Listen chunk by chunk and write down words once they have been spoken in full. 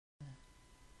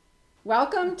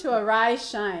Welcome to Arise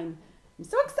Shine. I'm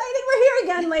so excited we're here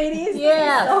again, ladies.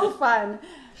 Yeah. So fun.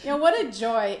 You know, what a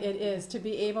joy it is to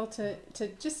be able to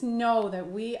just know that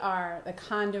we are the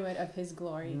conduit of His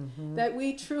glory, that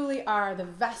we truly are the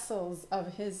vessels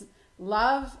of His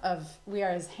love, we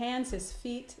are His hands, His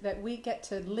feet, that we get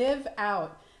to live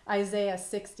out Isaiah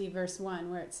 60 verse 1,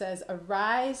 where it says,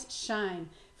 "Arise, shine,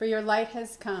 for your light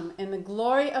has come, and the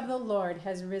glory of the Lord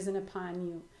has risen upon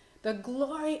you." The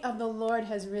glory of the Lord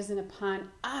has risen upon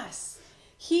us.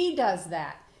 He does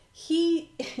that.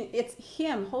 It's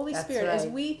Him, Holy That's Spirit.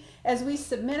 right. As we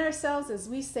submit ourselves, as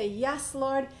we say, "Yes,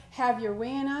 Lord, have your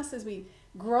way in us," as we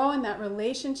grow in that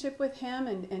relationship with Him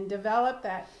and develop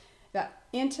that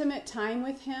intimate time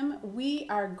with Him, we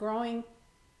are growing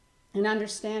in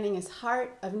understanding His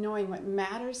heart, of knowing what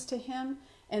matters to Him,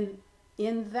 and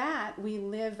in that we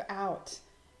live out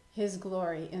His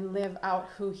glory and live out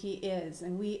who He is.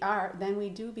 And then we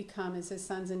do become as His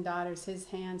sons and daughters, His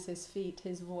hands, His feet,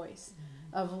 His voice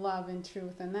of love and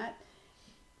truth. And that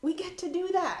we get to do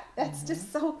that. That's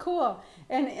just so cool.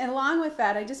 And along with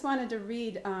that, I just wanted to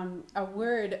read a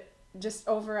word just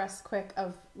over us quick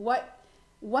of what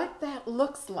that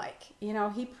looks like. You know,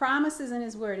 He promises in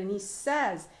His word, and He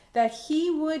says that He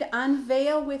would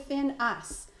unveil within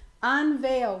us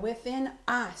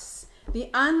the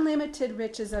unlimited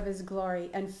riches of His glory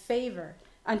and favor,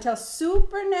 until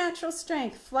supernatural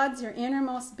strength floods your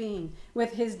innermost being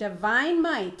with His divine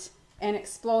might and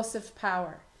explosive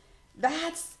power.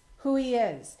 That's who He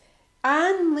is.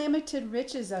 Unlimited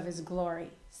riches of His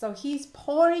glory. So He's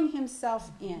pouring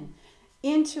Himself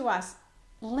into us,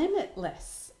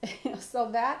 limitless. So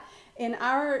that in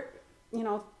our,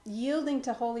 yielding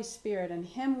to Holy Spirit and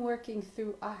Him working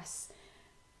through us,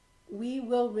 we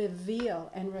will reveal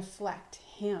and reflect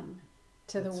Him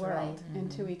to the world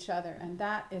and to each other. And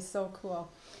that is so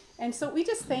cool. And so we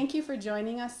just thank you for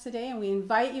joining us today, and we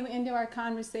invite you into our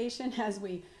conversation as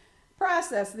we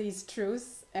process these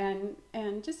truths and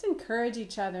just encourage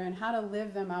each other in how to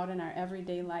live them out in our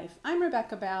everyday life. I'm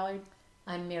Rebecca Ballard.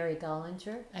 I'm Mary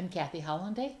Gollinger. I'm Kathy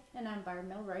Hollanday. And I'm Barb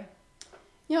Milroy.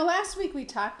 You know, last week we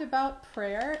talked about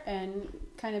prayer and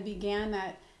kind of began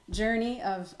that journey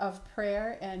of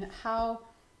prayer, and how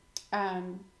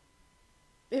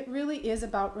it really is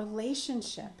about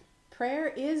relationship. Prayer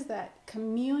is that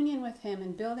communion with Him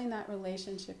and building that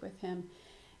relationship with Him.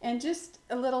 And just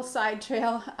a little side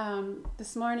trail,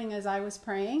 this morning as I was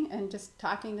praying and just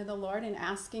talking to the Lord and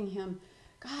asking Him,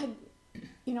 God,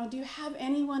 do you have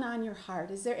anyone on your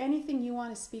heart? Is there anything you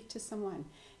want to speak to someone?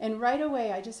 And right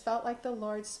away I just felt like the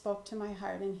Lord spoke to my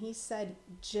heart, and He said,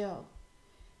 Jill.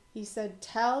 He said,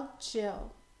 tell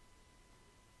Jill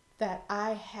that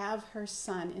I have her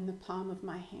son in the palm of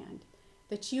my hand.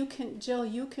 That Jill,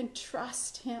 you can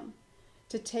trust him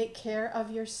to take care of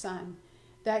your son.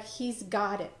 That he's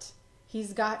got it.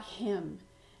 He's got him.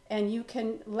 And you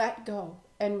can let go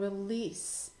and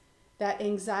release that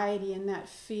anxiety and that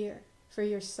fear for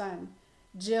your son.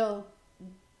 Jill,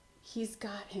 he's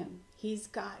got him. He's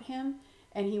got him,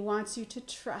 and he wants you to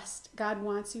trust. God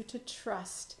wants you to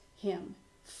trust him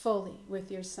fully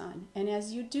with your son. And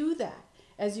as you do that,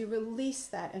 as you release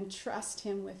that and trust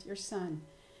him with your son,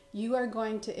 you are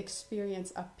going to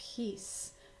experience a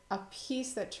peace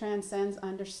that transcends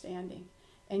understanding.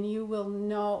 And you will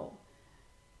know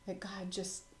that God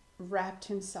just wrapped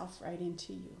Himself right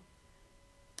into you.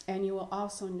 And you will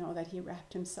also know that He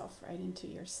wrapped Himself right into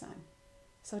your son.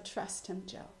 So trust Him,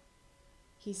 Jill.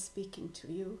 He's speaking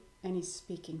to you, and He's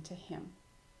speaking to him.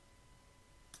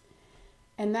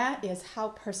 And that is how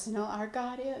personal our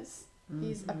God is.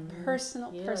 He's a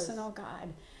personal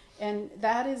God. And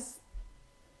that is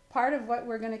part of what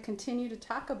we're going to continue to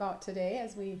talk about today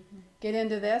as we get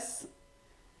into this.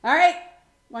 All right,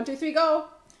 1, 2, 3, go.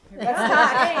 Let's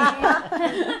talk.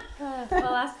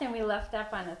 Well, last time we left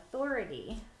up on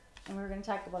authority, and we were going to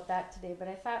talk about that today, but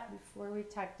I thought before we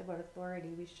talked about authority,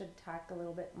 we should talk a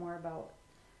little bit more about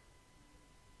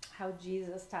how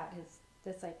Jesus taught His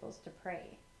disciples to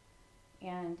pray,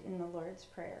 and in the Lord's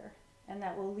Prayer, and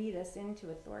that will lead us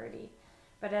into authority.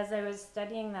 But as I was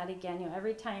studying that again,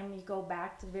 every time you go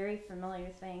back to very familiar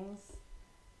things,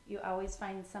 you always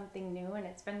find something new, and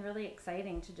it's been really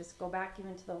exciting to just go back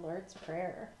even to the Lord's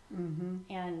Prayer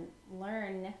and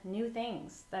learn new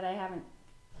things that I haven't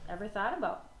ever thought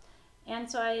about. And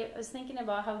so I was thinking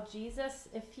about how Jesus,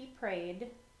 if He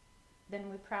prayed, then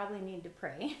we probably need to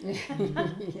pray.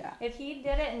 Yeah. If He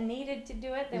did it and needed to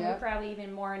do it, then Yep. we probably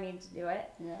even more need to do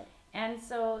it. Yep. And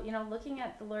so, looking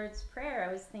at the Lord's Prayer,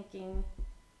 I was thinking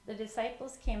the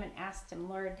disciples came and asked Him,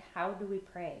 Lord, how do we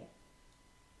pray?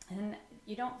 And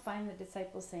you don't find the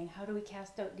disciples saying, how do we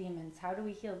cast out demons? How do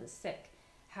we heal the sick?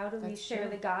 How do we That's share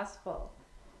true. the gospel?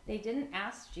 They didn't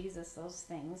ask Jesus those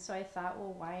things, so I thought,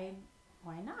 well, why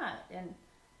not? And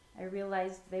I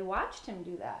realized they watched him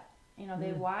do that. You know,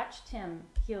 they watched him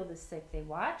heal the sick. They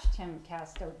watched him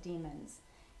cast out demons.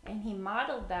 And he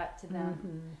modeled that to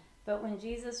them. But when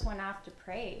Jesus went off to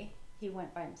pray, he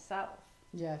went by himself.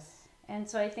 Yes. And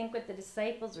so I think what the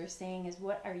disciples were saying is,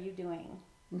 what are you doing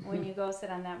when you go sit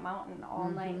on that mountain all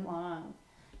night long?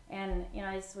 And, you know,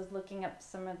 I just was looking up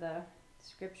some of the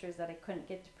scriptures that I couldn't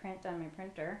get to print on my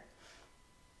printer.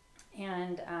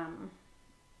 And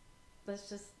let's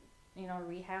just, you know,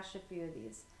 rehash a few of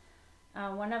these.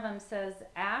 One of them says,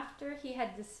 after he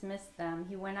had dismissed them,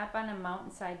 he went up on a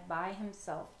mountainside by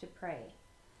himself to pray.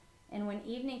 And when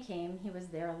evening came, he was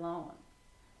there alone.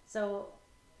 So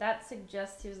that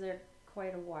suggests he was there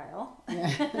quite a while.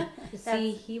 Yeah.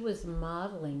 See, he was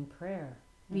modeling prayer,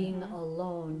 being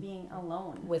alone Being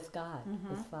alone. with God,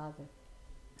 his Father.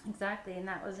 Exactly, and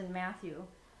that was in Matthew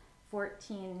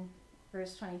 14,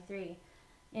 verse 23.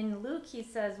 In Luke, he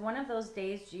says, one of those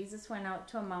days Jesus went out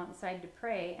to a mountainside to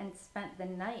pray and spent the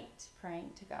night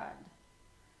praying to God.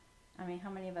 I mean, how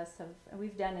many of us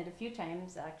we've done it a few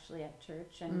times actually at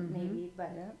church and maybe,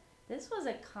 but this was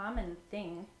a common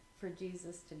thing for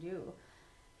Jesus to do.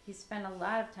 He spent a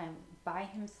lot of time by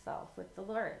himself with the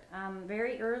Lord.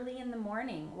 Very early in the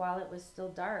morning, while it was still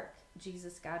dark,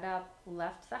 Jesus got up,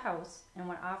 left the house, and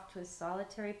went off to a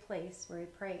solitary place where he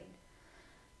prayed.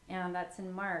 And that's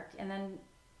in Mark. And then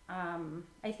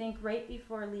I think right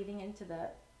before leading into the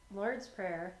Lord's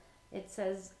Prayer, it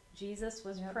says Jesus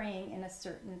was praying in a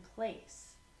certain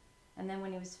place. And then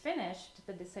when he was finished,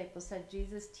 the disciples said,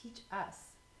 Jesus, teach us.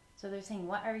 So they're saying,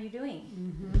 what are you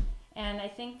doing? And I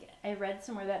think I read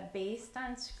somewhere that based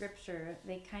on scripture,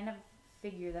 they kind of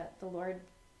figure that the Lord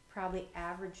probably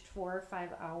averaged 4 or 5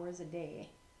 hours a day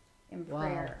in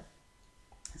prayer.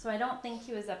 So I don't think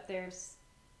he was up there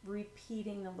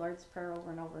repeating the Lord's Prayer over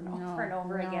and over and over and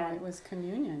over again. It was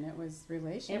communion. It was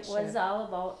relationship. It was all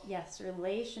about, yes,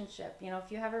 relationship. You know,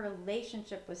 if you have a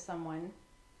relationship with someone,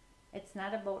 it's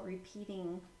not about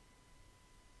repeating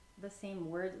the same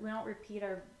words. We don't repeat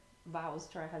our vows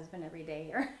to our husband every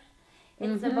day. Or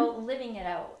it's about living it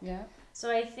out. Yeah. So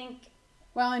I think...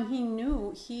 Well, and he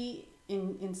knew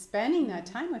in spending that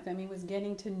time with him, he was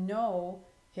getting to know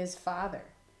his Father,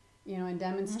 you know, and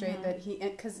demonstrate that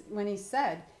because when he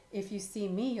said, if you see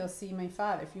me, you'll see my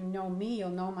Father. If you know me,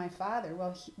 you'll know my Father.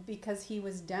 Well, because he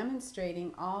was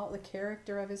demonstrating all the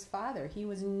character of his Father. He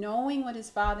was knowing what his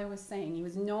Father was saying. He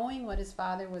was knowing what his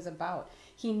Father was about.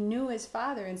 He knew his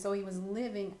Father, and so he was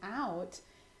living out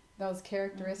those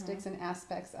characteristics and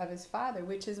aspects of his Father,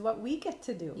 which is what we get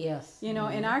to do. Yes. You know,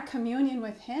 in our communion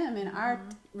with him, in our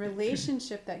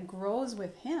relationship that grows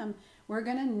with him, we're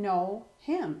going to know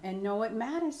him and know what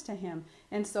matters to him.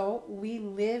 And so we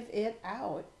live it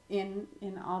out in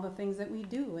all the things that we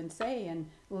do and say and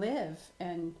live.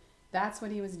 And that's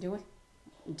what he was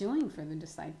doing for the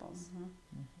disciples.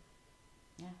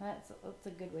 Yeah, that's a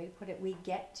good way to put it. We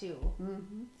get to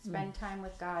spend time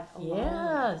with God alone.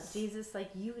 Yes. Jesus,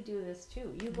 like, you do this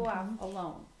too. You go out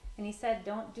alone. And he said,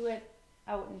 don't do it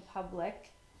out in public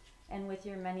and with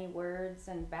your many words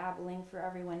and babbling for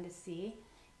everyone to see.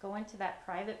 Go into that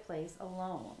private place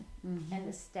alone and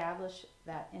establish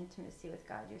that intimacy with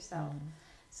God yourself.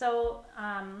 So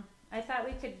I thought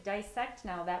we could dissect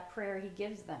now that prayer he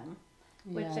gives them,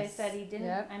 which I said he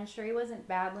didn't, I'm sure he wasn't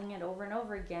babbling it over and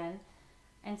over again.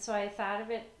 And so I thought of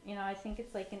it, you know, I think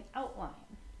it's like an outline.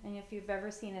 And if you've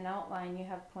ever seen an outline, you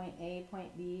have point A,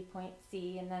 point B, point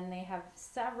C, and then they have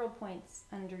several points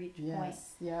under each point.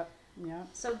 Yep.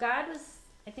 So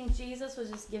I think Jesus was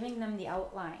just giving them the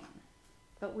outline.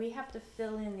 But we have to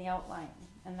fill in the outline.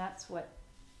 And that's what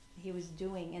he was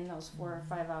doing in those 4 or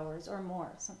 5 hours or more.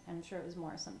 I'm sure it was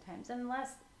more sometimes, and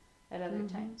less at other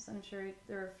times. I'm sure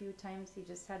there were a few times he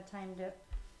just had time to,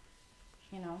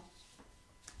 you know,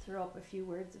 throw up a few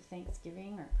words of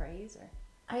thanksgiving or praise. Or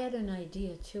I had an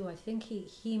idea too. I think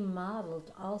he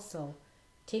modeled also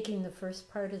taking the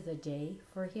first part of the day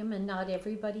for him, and not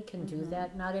everybody can do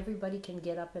that. Not everybody can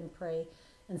get up and pray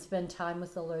and spend time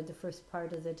with the Lord the first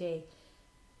part of the day.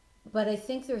 But I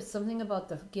think there's something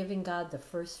about giving God the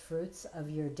first fruits of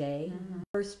your day,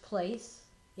 first place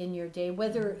in your day,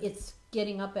 whether it's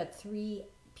getting up at 3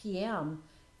 p.m.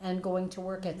 and going to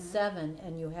work at 7,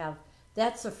 and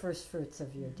that's the first fruits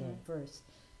of your day first.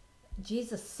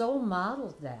 Jesus so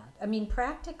modeled that. I mean,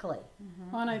 practically.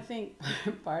 Well, and I think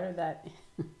part of that,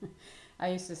 I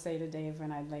used to say to Dave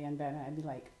when I'd lay in bed, I'd be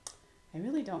like, I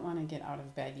really don't want to get out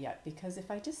of bed yet, because if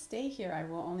I just stay here, I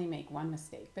will only make one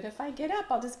mistake. But if I get up,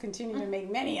 I'll just continue to make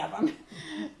many of them.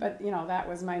 But, that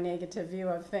was my negative view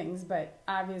of things. But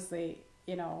obviously,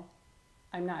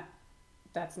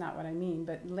 that's not what I mean.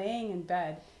 But laying in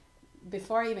bed,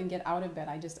 before I even get out of bed,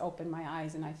 I just open my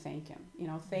eyes and I thank him.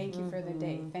 Thank you for the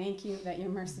day. Thank you that your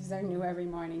mercies are new every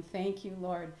morning. Thank you,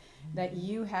 Lord, that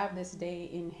you have this day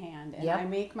in hand. And I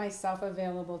make myself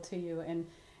available to you. And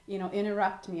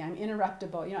interrupt me. I'm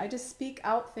interruptible. I just speak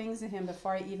out things to him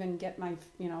before I even get my,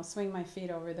 swing my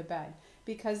feet over the bed,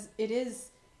 because it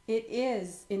is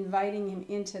inviting him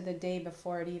into the day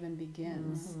before it even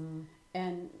begins.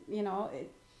 And,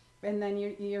 and then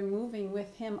you're moving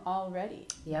with him already.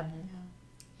 Yep.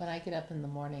 When I get up in the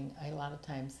morning, I a lot of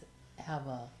times have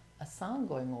a song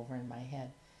going over in my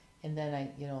head. And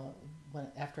then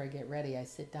after I get ready, I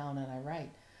sit down and I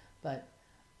write. But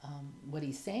what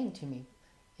he's saying to me,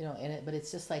 but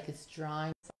it's just like it's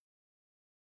drawing.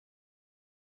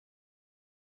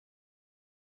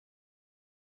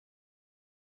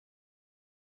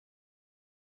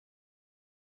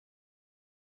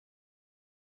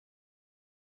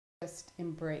 Just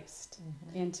embraced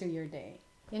into your day.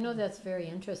 That's very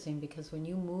interesting, because when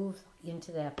you move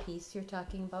into that peace you're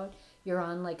talking about, you're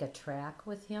on like a track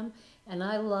with him. And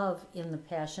I love in the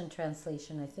Passion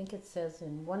Translation, I think it says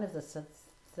in one of the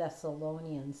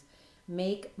Thessalonians,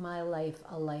 make my life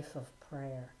a life of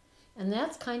prayer. And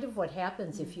that's kind of what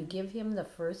happens if you give him the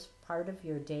first part of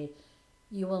your day.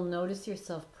 You will notice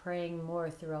yourself praying more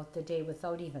throughout the day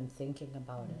without even thinking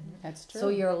about it. That's true. So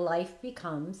your life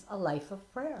becomes a life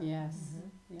of prayer. Yes.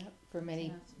 Yep. For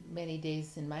many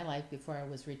days in my life before I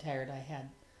was retired,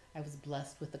 I was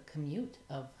blessed with a commute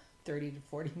of 30 to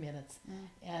 40 minutes,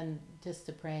 and just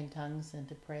to pray in tongues and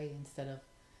to pray instead of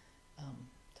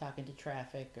talking to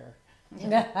traffic or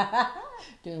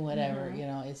doing whatever.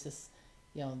 It's just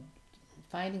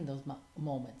finding those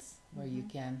moments where you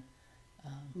can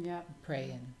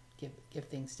pray and give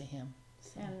things to him.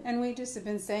 So. And we just have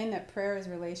been saying that prayer is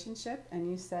relationship, and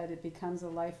you said it becomes a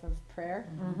life of prayer.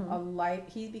 A life.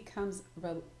 He becomes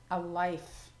a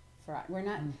life for us. We're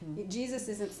not. Jesus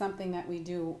isn't something that we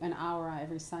do an hour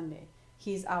every Sunday.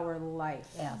 He's our life.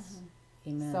 Yes.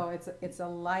 Amen. So it's a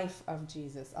life of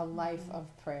Jesus, a life of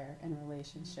prayer and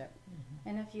relationship.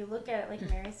 And if you look at it, like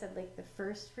Mary said, like the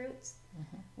first fruits,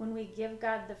 when we give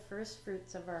God the first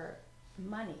fruits of our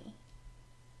money,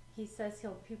 he says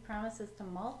he promises to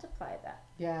multiply that.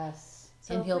 Yes.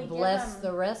 So and he'll bless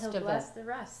the rest of it. He'll bless the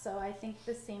rest. So I think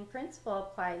the same principle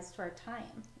applies to our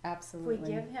time. Absolutely. If we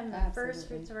give him the first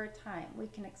fruits of our time, we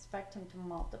can expect him to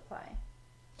multiply.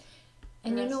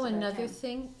 And another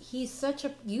thing,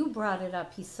 you brought it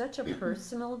up, he's such a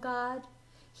personal God.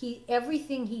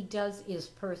 Everything he does is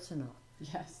personal.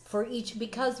 Yes.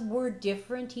 Because we're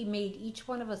different, he made each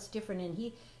one of us different,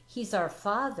 and he's our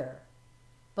Father.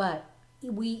 But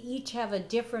we each have a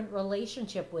different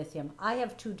relationship with him. I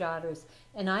have 2 daughters,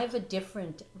 and I have a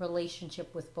different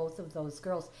relationship with both of those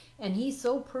girls. And he's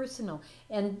so personal.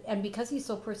 And because he's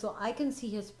so personal, I can see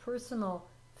his personal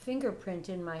fingerprint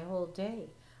in my whole day.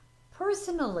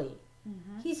 Personally.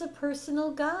 He's a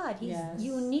personal God. He's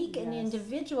unique and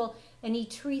individual, and he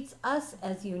treats us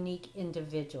as unique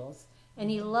individuals.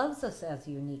 And he loves us as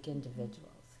unique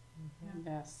individuals.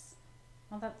 Yes.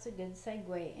 Well, that's a good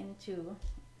segue into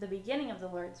the beginning of the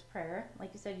Lord's Prayer.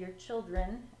 Like you said, your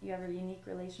children, you have a unique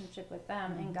relationship with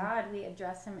them, and God, we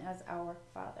address him as our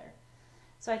Father.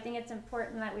 So I think it's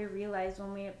important that we realize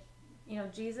when we,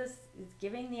 Jesus is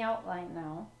giving the outline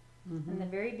now, and the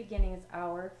very beginning is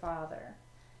our Father.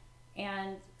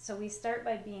 And so we start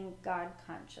by being God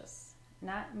conscious,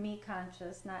 not me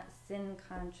conscious, not sin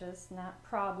conscious, not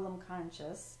problem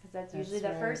conscious, because that's usually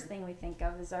the first thing we think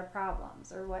of is our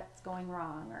problems or what's going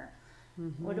wrong or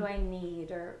what do I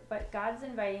need, but God's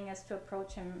inviting us to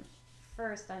approach him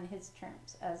first on his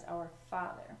terms as our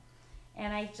Father.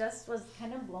 And I just was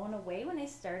kind of blown away when I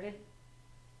started,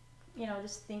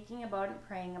 just thinking about it,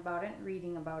 praying about it, and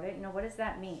reading about it. What does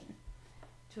that mean?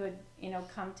 To,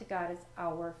 come to God as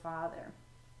our Father.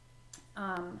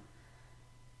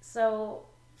 So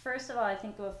first of all, I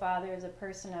think of a father as a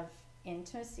person of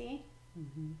intimacy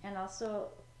and also,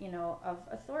 of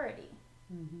authority.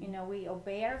 We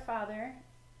obey our Father,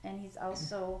 and he's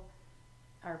also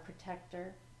our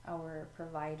protector, our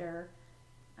provider.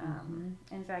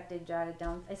 In fact, I jotted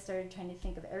down, I started trying to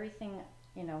think of everything,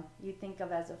 you think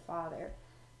of as a father.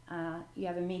 You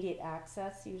have immediate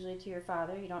access usually to your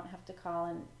father. You don't have to call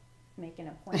and make an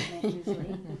appointment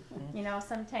usually.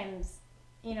 Sometimes,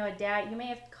 a dad, you may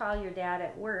have to call your dad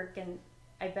at work, and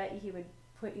I bet he would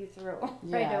put you through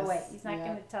right away. He's not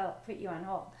going to put you on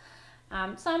hold.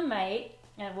 Some might,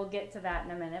 and we'll get to that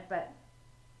in a minute, but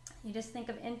you just think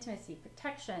of intimacy,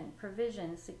 protection,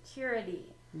 provision, security.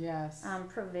 Yes.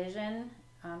 Provision,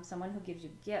 someone who gives you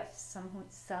gifts, someone who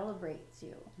celebrates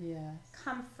you. Yes.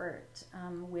 Comfort,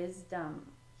 wisdom,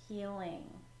 healing,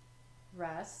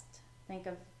 rest. Think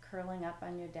of curling up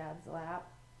on your dad's lap,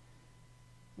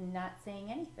 not saying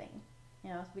anything. You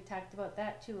know, we talked about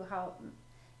that too, how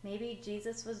maybe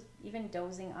Jesus was even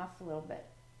dozing off a little bit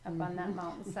up on that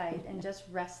mountainside and just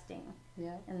resting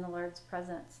in the Lord's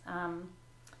presence.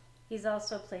 He's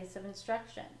also a place of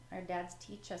instruction. Our dads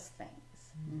teach us things.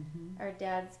 Mm-hmm. Our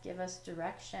dads give us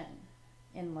direction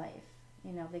in life.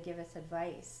 You know, they give us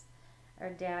advice.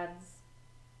 Our dads,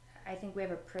 I think we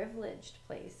have a privileged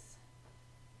place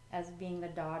as being the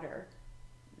daughter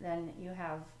than you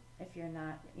have if you're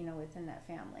not, you know, within that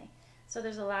family. So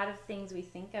there's a lot of things we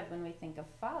think of when we think of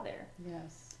father.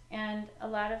 Yes. And a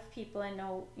lot of people, I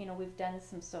know, you know, we've done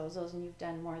some sozos and you've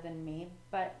done more than me,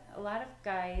 but a lot of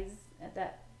guys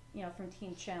that, you know, from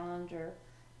Teen Challenge or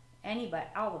anybody,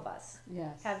 all of us,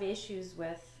 Yes. have issues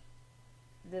with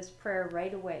this prayer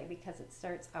right away because it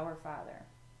starts Our Father.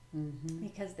 Mm-hmm.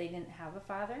 Because they didn't have a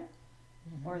father,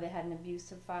 or they had an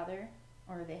abusive father,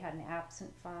 or they had an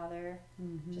absent father,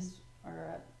 Mm-hmm.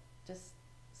 just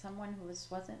someone who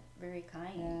wasn't very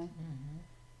kind.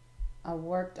 Yeah. A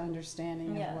warped understanding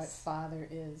of what Yes. father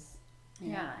is.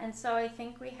 Yeah, and so I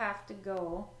think we have to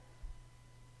go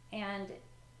and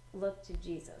look to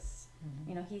Jesus.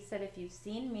 You know, he said, if you've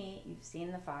seen me, you've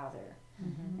seen the Father.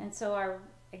 Mm-hmm. And so our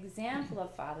example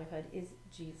of fatherhood is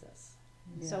Jesus.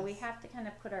 So we Yes. have to kind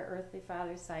of put our earthly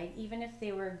father aside, even if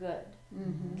they were good.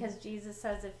 Mm-hmm. Because Jesus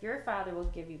says, if your father will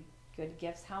give you good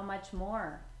gifts, how much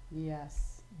more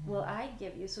Yes. will I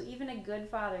give you? So even a good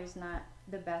father is not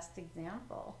the best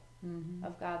example Mm-hmm.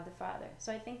 of God the Father.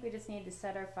 So I think we just need to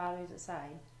set our fathers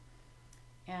aside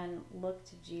and look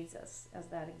to Jesus as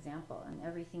that example and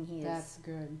everything he That's is.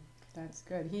 good. That's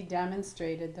good. He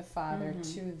demonstrated the Father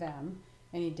Mhm. to them,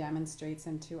 and he demonstrates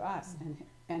him to us,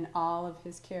 and all of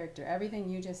his character. Everything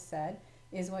you just said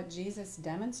is what Jesus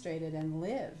demonstrated and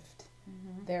lived.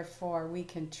 Mhm. Therefore, we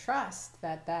can trust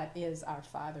that that is our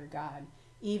Father God,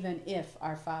 even if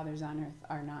our fathers on earth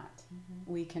are not.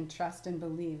 We can trust and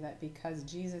believe that because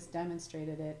Jesus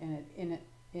demonstrated it, and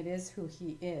it is who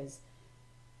he is,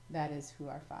 that is who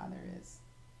our Father is.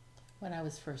 When I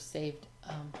was first saved,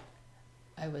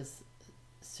 I was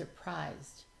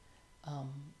surprised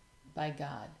by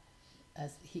God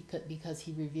as because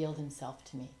he revealed himself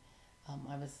to me.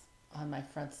 I was on my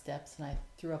front steps and I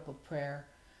threw up a prayer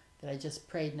that I just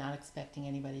prayed, not expecting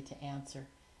anybody to answer.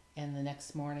 And the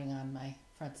next morning on my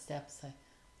front steps, I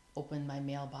opened my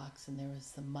mailbox and there was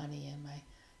some money, and my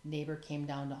neighbor came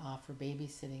down to offer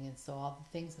babysitting, and so all the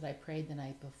things that I prayed the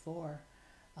night before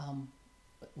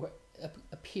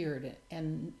appeared,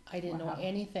 and I didn't know Wow.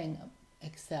 anything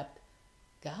except,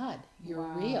 God, you're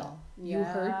Wow. real. You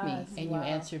heard me, Yes, and wow. you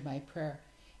answered my prayer.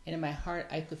 And in my heart,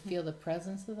 I could feel the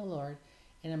presence of the Lord,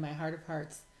 and in my heart of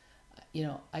hearts, you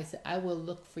know, I said, I will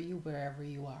look for you wherever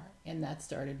you are, and that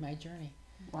started my journey.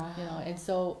 Wow. You know, and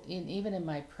so even in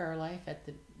my prayer life, at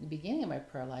the beginning of my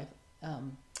prayer life,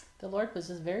 the Lord was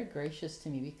just very gracious to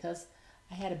me because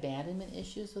I had abandonment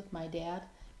issues with my dad.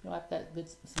 You know, I've got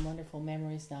some wonderful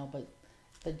memories now,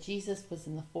 but Jesus was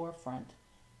in the forefront,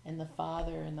 and the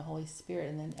Father and the Holy Spirit,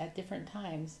 and then at different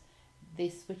times they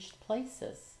switched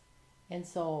places, and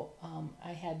so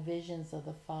I had visions of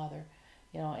the Father,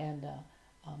 you know, and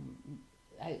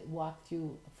I walked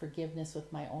through forgiveness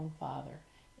with my own father.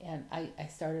 And I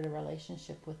started a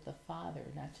relationship with the Father,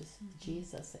 not just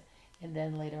Jesus. And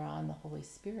then later on, the Holy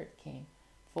Spirit came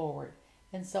forward.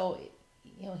 And so,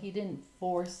 you know, he didn't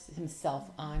force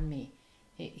himself on me.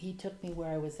 He took me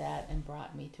where I was at and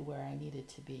brought me to where I needed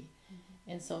to be.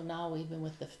 And so now, even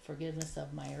with the forgiveness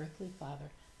of my earthly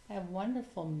father, I have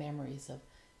wonderful memories of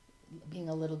being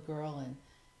a little girl and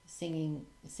singing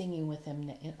with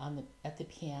him at the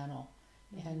piano.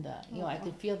 And, you know, I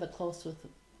could feel that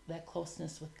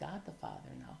closeness with God the Father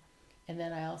now. And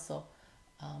then I also,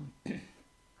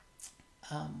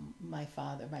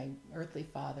 my earthly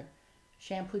father,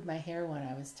 shampooed my hair when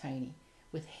I was tiny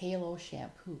with Halo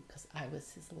shampoo because I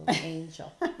was his little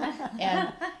angel.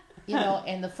 And, you know,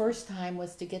 and the first time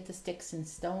was to get the sticks and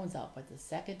stones out, but the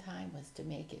second time was to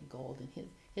make it gold. And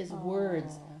his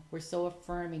words were so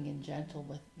affirming and gentle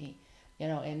with me, you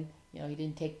know, and, you know, he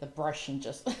didn't take the brush and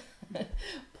just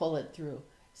pull it through.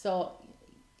 So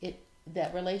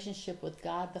that relationship with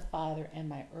God the Father and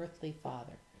my earthly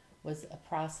father was a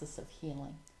process of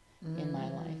healing. in my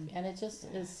life. And it just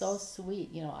is so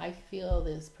sweet. You know, I feel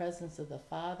this presence of the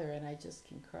Father, and I just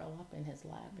can curl up in his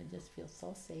lap and just feel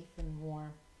so safe and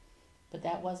warm. But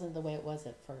that wasn't the way it was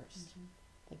at first.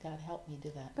 But God helped me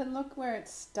do that. But look where it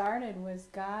started was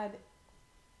God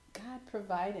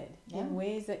provided in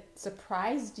ways that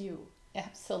surprised you.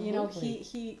 Absolutely. You know,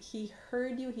 he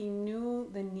heard you, he knew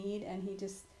the need, and he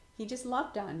just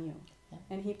loved on you. Yeah.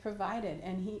 And he provided,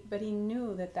 but he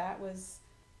knew that was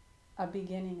a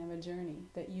beginning of a journey,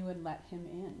 that you would let him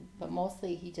in. But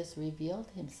mostly he just revealed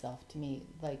himself to me,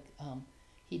 like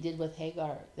he did with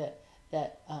Hagar,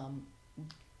 that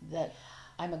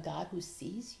I'm a God who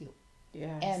sees you.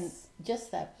 Yes. And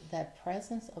just that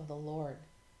presence of the Lord,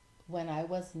 when I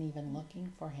wasn't even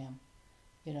looking for him,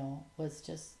 you know, was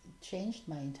just changed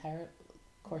my entire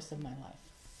course of my life.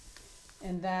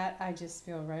 And that I just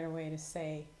feel right away to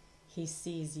say, he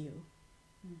sees you.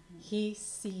 He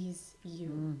sees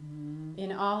you.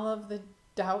 In all of the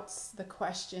doubts, the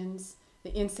questions,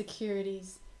 the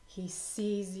insecurities, he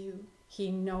sees you,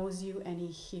 he knows you, and he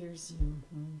hears you.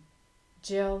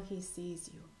 Jill, he sees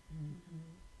you.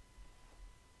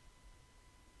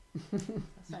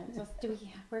 So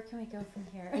where can we go from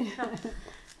here?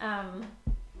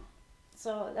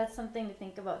 So that's something to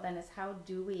think about then, is how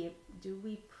do we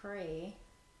pray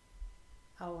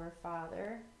our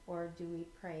Father, or do we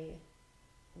pray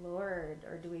Lord,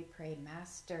 or do we pray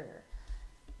Master?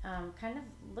 Kind of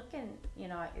looking, you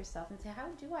know, at yourself and say, how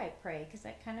do I pray? Because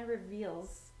that kind of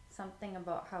reveals something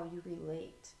about how you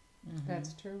relate,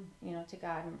 That's true. you know, to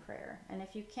God in prayer. And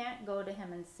if you can't go to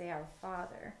him and say our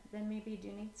Father, then maybe you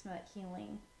do need some of that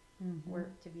healing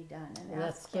work to be done, and Well,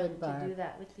 ask that's him good, to Barb. do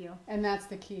that with you. And that's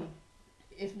the key.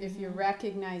 If you're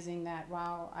recognizing that,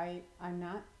 wow, I'm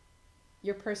not,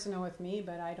 you're personal with me,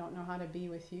 but I don't know how to be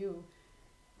with you.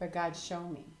 But God, show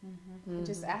me. And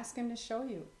just ask him to show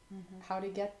you how to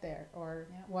get there, or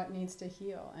what needs to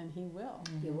heal, and he will.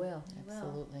 You will.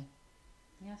 Absolutely.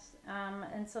 Yes.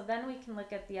 And so then we can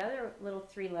look at the other little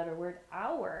 3-letter word,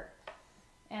 our.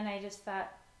 And I just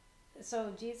thought,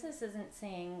 so Jesus isn't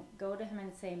saying, go to him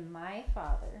and say, my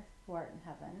Father who art in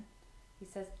heaven. He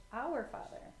says, our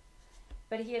Father.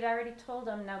 But he had already told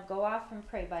him, now go off and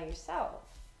pray by yourself.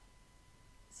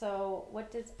 So what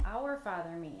does our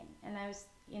Father mean? And I was,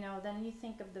 you know, then you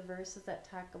think of the verses that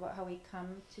talk about how we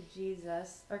come to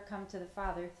Jesus, or come to the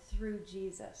Father through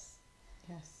Jesus.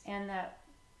 Yes. And that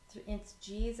it's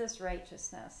Jesus'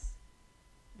 righteousness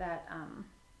that,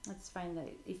 let's find the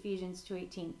Ephesians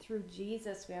 2:18. Through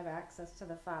Jesus we have access to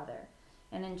the Father.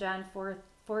 And in John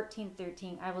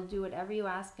 14:13, I will do whatever you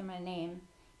ask in my name,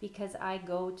 because I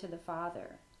go to the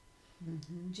Father.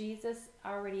 Jesus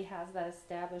already has that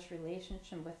established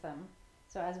relationship with them.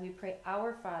 So as we pray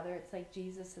our Father, it's like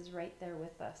Jesus is right there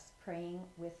with us, praying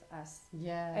with us,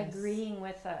 agreeing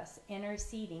with us,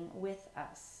 interceding with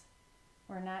us.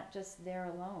 We're not just there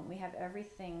alone. We have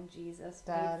everything Jesus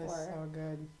paid That is for. so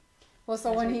good. Well,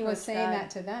 so As when we he was approach saying God. that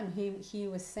to them, he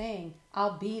was saying,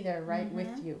 I'll be there right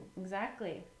with you.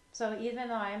 Exactly. So even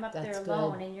though I'm up That's there good.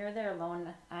 alone and you're there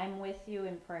alone, I'm with you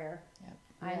in prayer. Yep.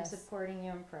 I'm Yes. supporting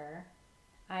you in prayer.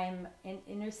 I'm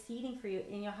interceding for you.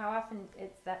 And you know how often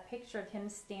it's that picture of him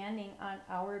standing on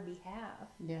our behalf,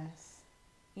 Yes.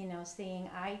 you know, saying,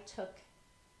 I'll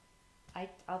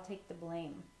take the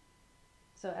blame.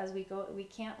 So as we go, we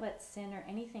can't let sin or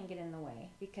anything get in the way,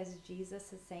 because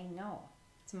Jesus is saying, no,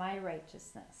 it's my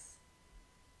righteousness.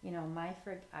 You know,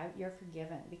 you're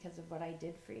forgiven because of what I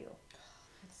did for you.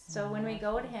 So when we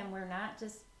go to him, we're not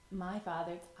just my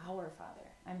Father, it's our Father.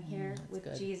 I'm here with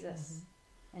good. Jesus,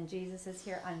 and Jesus is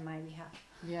here on my behalf.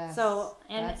 Yes. So,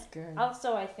 and that's good.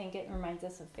 also I think it reminds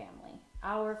us of family.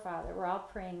 Our Father, we're all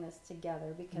praying this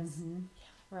together because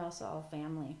we're also all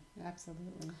family.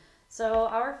 Absolutely. So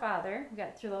our Father, we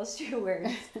got through those 2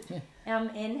 words,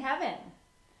 in heaven.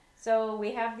 So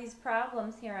we have these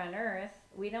problems here on earth.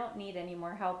 We don't need any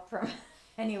more help from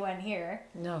anyone here.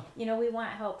 No. You know, we want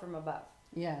help from above.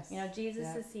 Yes. You know,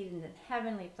 Jesus is seated in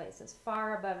heavenly places,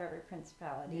 far above every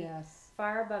principality, Yes.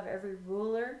 far above every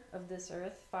ruler of this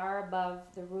earth, far above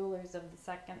the rulers of the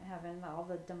second heaven, all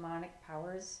the demonic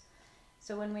powers.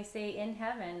 So when we say in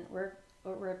heaven, we're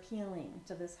appealing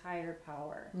to this higher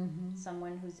power,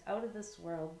 someone who's out of this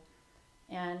world.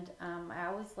 And I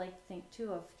always like to think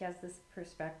too of, he has this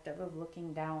perspective of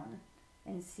looking down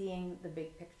and seeing the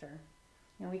big picture.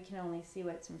 You know, we can only see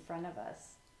what's in front of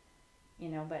us, you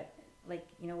know, but like,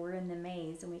 you know, we're in the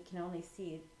maze and we can only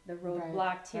see the road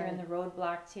blocked here and the road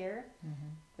blocked here.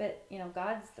 But, you know,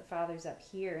 God's the Father's up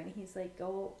here, and he's like,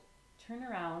 go turn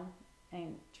around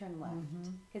and turn left,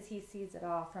 because he sees it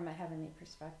all from a heavenly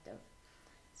perspective.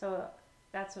 So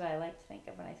that's what I like to think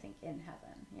of when I think in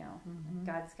heaven. You know,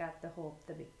 God's got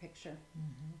the big picture,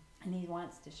 and He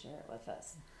wants to share it with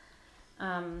us.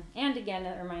 And again,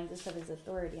 it reminds us of His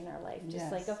authority in our life.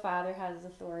 Just like a father has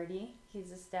authority,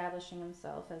 He's establishing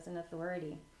Himself as an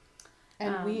authority.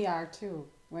 And we are too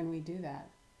when we do that.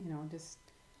 You know, just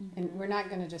and we're not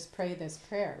going to just pray this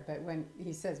prayer, but when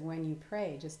He says, when you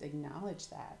pray, just acknowledge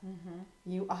that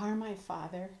you are my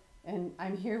Father, and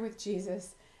I'm here with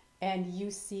Jesus, and you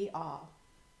see all.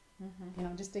 You know,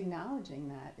 just acknowledging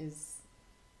that is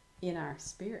in our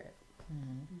spirit.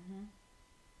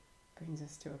 Brings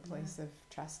us to a place of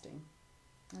trusting.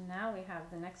 And now we have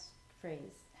the next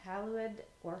phrase, hallowed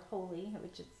or holy,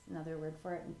 which is another word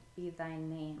for it, be thy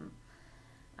name.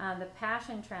 The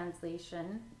Passion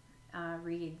Translation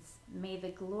reads, may the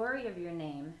glory of your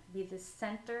name be the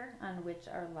center on which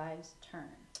our lives turn.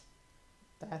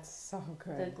 That's so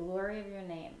good. The glory of your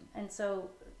name. And so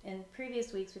in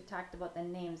previous weeks we've talked about the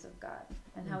names of God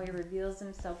and how He reveals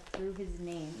Himself through His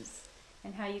names,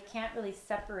 and how you can't really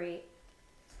separate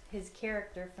His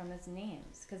character from His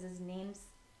names, because His names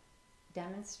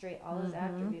demonstrate all His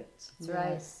attributes. That's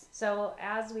right. Yes. So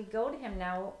as we go to Him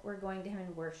now, we're going to Him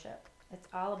in worship. It's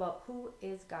all about, who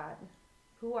is God?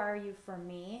 Who are you for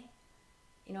me?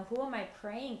 You know, who am I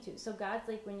praying to? So God's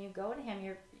like, when you go to Him,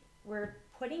 we're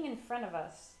putting in front of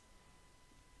us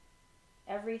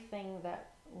everything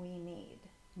that we need.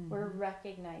 We're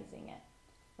recognizing it.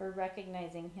 We're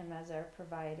recognizing Him as our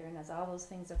provider and as all those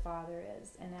things a father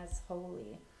is, and as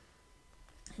holy.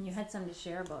 And you had something to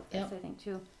share about this, I think,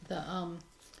 too.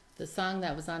 The song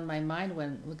that was on my mind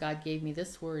when God gave me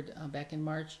this word back in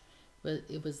March,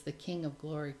 it was the King of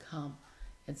Glory come.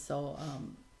 And so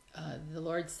the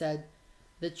Lord said,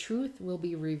 the truth will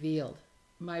be revealed.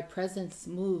 My presence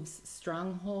moves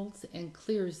strongholds and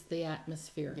clears the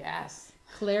atmosphere. Yes.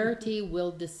 Clarity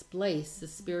will displace the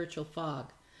spiritual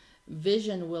fog.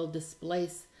 Vision will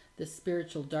displace the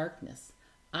spiritual darkness.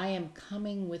 I am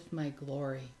coming with my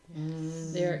glory.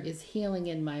 There is healing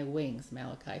in my wings,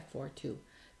 Malachi 4:2.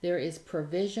 There is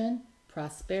provision,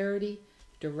 prosperity,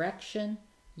 direction,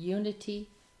 unity,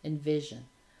 and vision.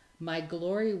 My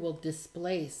glory will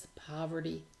displace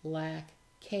poverty, lack,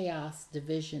 chaos,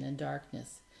 division, and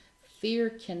darkness. Fear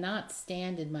cannot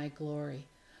stand in my glory.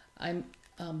 I'm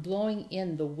blowing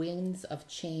in the winds of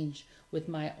change with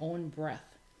my own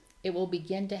breath. It will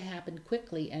begin to happen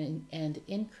quickly and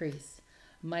increase.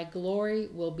 My glory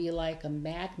will be like a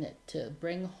magnet to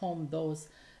bring home those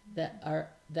that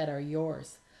are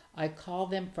yours. I call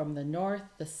them from the north,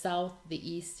 the south, the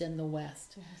east, and the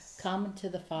west. Yes. Come to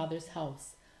the Father's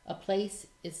house. A place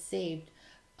is saved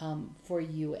for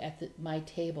you at my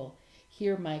table.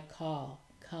 Hear my call.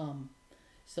 Come.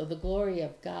 So the glory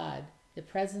of God, the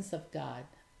presence of God,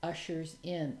 ushers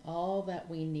in all that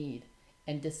we need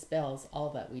and dispels all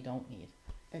that we don't need.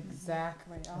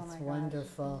 Exactly. Oh That's my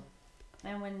wonderful.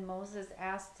 And when Moses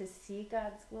asked to see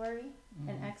God's glory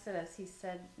in Exodus, he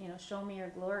said, you know, show me your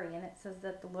glory. And it says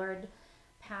that the Lord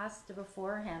passed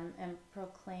before him and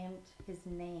proclaimed His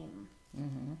name.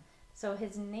 So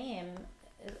His name,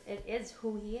 it is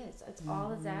who He is. It's all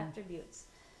His attributes.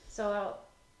 So,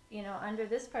 you know, under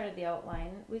this part of the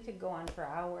outline, we could go on for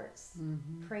hours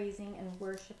praising and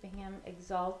worshiping Him,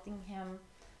 exalting Him,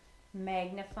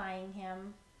 magnifying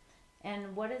Him.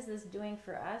 And what is this doing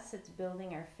for us? It's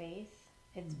building our faith.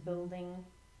 It's building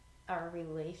our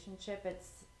relationship.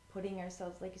 It's putting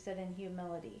ourselves, like you said, in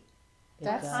humility.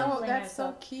 That's Humbling so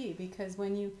ourselves. key, because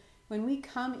when we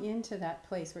come into that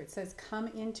place where it says come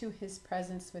into His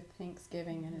presence with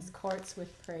thanksgiving and His courts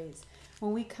with praise,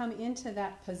 when we come into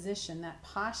that position, that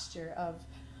posture of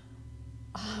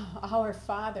our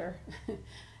Father,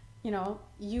 you know,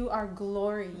 you are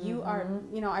glory, you are,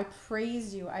 you know, I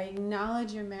praise you, I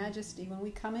acknowledge your majesty. When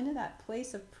we come into that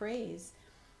place of praise,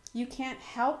 you can't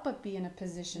help but be in a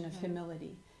position of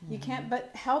humility. You can't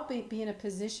but help but be in a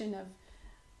position of,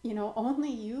 you know, only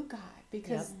you, God,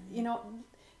 because, you know,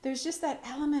 there's just that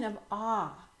element of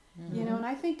awe, you know, and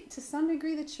I think to some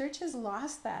degree the church has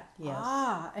lost that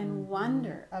awe and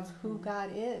wonder of who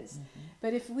God is.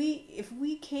 But if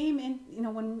we came in, you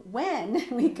know, when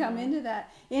we come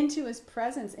into His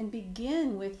presence and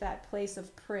begin with that place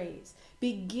of praise,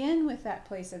 begin with that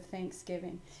place of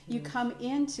thanksgiving, you come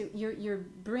into, you're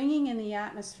bringing in the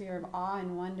atmosphere of awe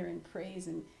and wonder and praise,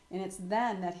 and it's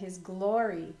then that His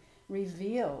glory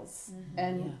reveals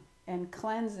and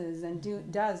cleanses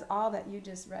and does all that you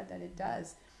just read that it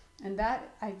does. And that,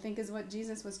 I think, is what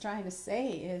Jesus was trying to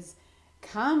say, is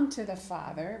come to the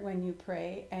Father when you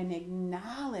pray and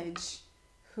acknowledge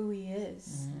who He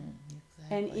is.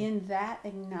 Exactly. And in that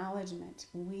acknowledgement,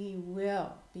 we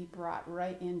will be brought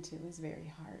right into His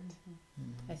very heart.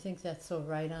 I think that's so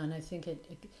right on. I think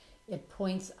it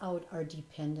points out our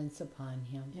dependence upon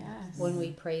Him. Yes. When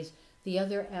we praise. The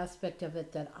other aspect of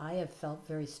it that I have felt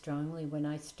very strongly when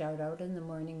I start out in the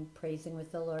morning praising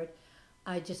with the Lord,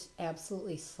 I just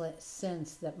absolutely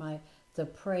sense that the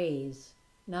praise,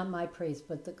 not my praise,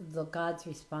 but the God's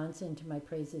response into my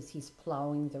praise is He's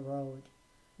plowing the road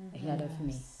ahead of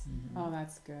me. Oh,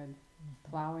 that's good.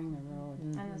 Plowing the road.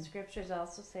 And the scriptures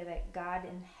also say that God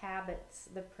inhabits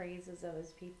the praises of His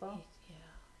people. Yeah.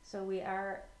 So we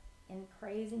are, in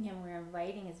praising Him, we're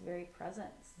inviting His very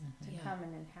presence to come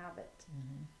and inhabit,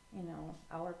 you know,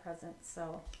 our presence.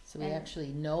 So we actually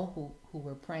know who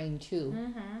we're praying to,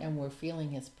 and we're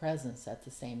feeling His presence at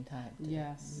the same time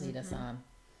to lead us on.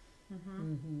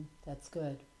 That's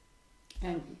good.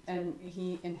 And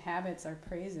He inhabits our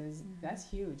praises. That's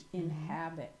huge.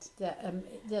 Inhabit.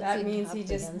 That means He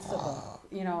just,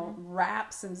 you know,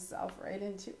 wraps Himself right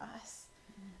into us.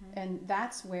 And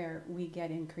that's where we get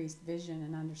increased vision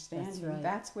and understanding. That's right.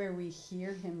 That's where we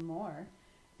hear Him more.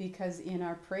 Because in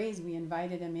our praise, we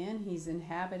invited Him in. He's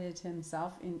inhabited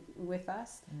Himself with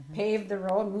us, paved the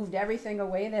road, moved everything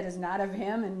away that is not of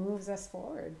Him, and moves us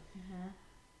forward.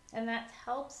 And that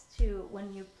helps to,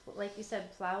 when you, like you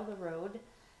said, plow the road,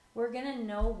 we're going to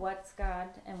know what's God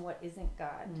and what isn't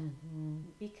God.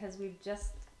 Because we've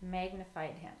just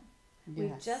magnified Him.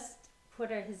 We've just put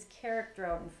His character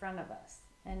out in front of us.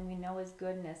 And we know His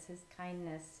goodness, His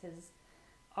kindness,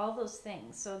 all those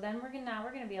things. So then we're going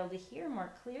to be able to hear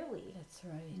more clearly. That's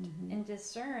right. And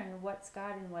discern what's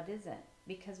God and what isn't.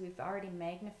 Because we've already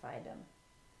magnified Him.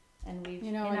 And we've,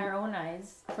 in our own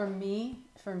eyes. For me,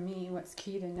 what's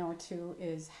key to know too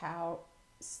is how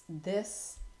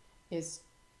this is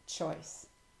choice.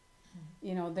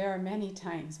 You know, there are many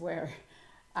times where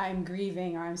I'm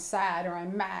grieving or I'm sad or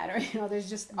I'm mad or, you know, there's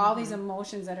just all these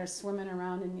emotions that are swimming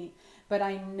around in me. But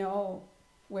I know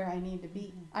where I need to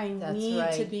be. I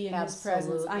need to be in His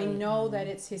presence. I know that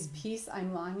it's His peace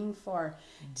I'm longing for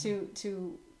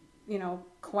to you know,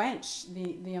 quench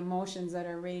the emotions that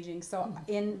are raging. So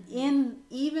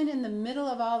even in the middle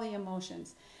of all the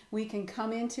emotions, we can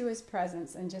come into His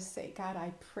presence and just say, God,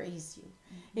 I praise you.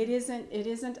 It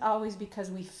isn't always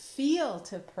because we feel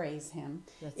to praise Him.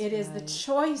 It is the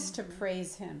choice to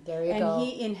praise Him. There you go. And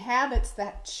He inhabits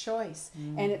that choice.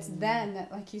 And it's then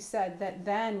that, like you said, that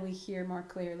then we hear more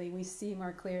clearly, we see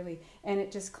more clearly, and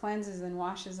it just cleanses and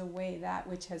washes away that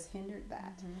which has hindered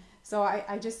that. So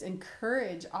I just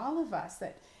encourage all of us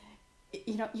that,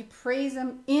 you know, you praise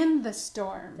Him in the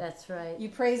storm. That's right. You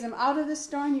praise Him out of the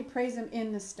storm. You praise Him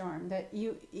in the storm. That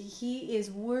He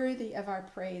is worthy of our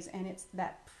praise, and it's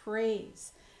that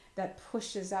praise that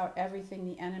pushes out everything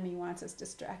the enemy wants us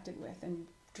distracted with and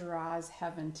draws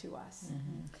heaven to us.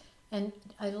 And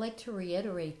I'd like to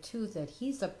reiterate too that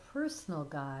He's a personal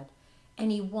God,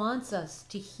 and He wants us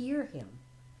to hear Him.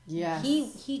 Yes.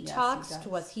 He talks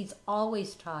to us. He's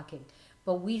always talking,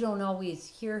 but we don't always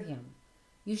hear Him.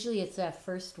 Usually it's that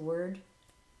first word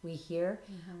we hear,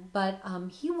 but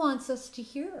He wants us to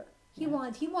hear. He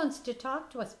wants to talk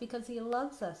to us because He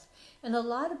loves us. And a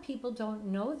lot of people don't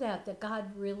know that God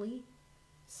really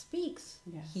speaks.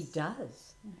 Yes. He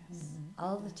does.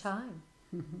 All the time.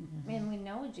 And we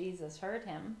know Jesus heard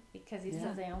Him because He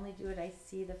says, I only do what I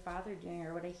see the Father doing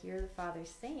or what I hear the Father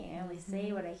saying. I only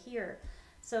say what I hear.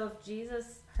 So if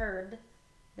Jesus heard,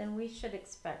 then we should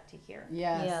expect to hear.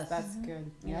 Yes. That's good.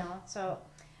 You know, so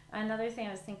another thing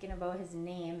I was thinking about His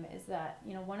name is that,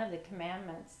 you know, one of the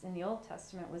commandments in the Old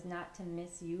Testament was not to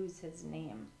misuse His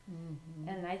name.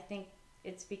 And I think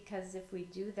it's because if we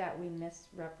do that, we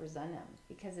misrepresent Him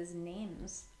because His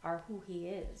names are who He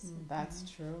is. That's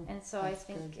true. And so That's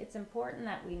I think it's important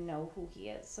that we know who He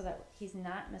is so that He's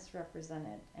not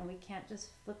misrepresented. And we can't just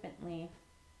flippantly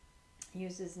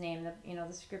use His name. You know,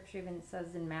 the scripture even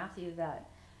says in Matthew that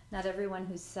not everyone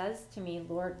who says to me,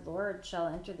 Lord, Lord, shall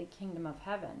enter the kingdom of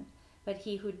heaven, but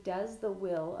he who does the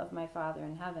will of my Father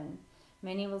in heaven.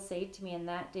 Many will say to me in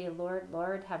that day, Lord,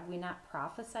 Lord, have we not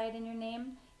prophesied in your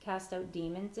name, cast out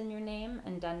demons in your name,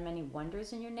 and done many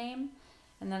wonders in your name?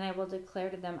 And then I will declare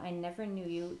to them, I never knew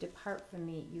you. Depart from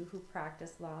me, you who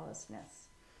practice lawlessness.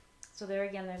 So there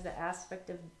again, there's the aspect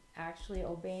of actually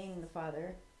obeying the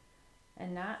Father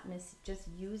and not just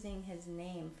using His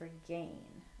name for gain.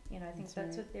 You know, I think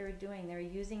that's what they were doing. They were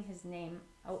using His name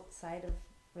outside of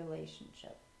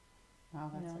relationship.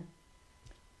 Wow, that's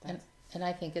it. And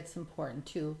I think it's important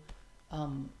too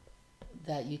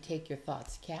that you take your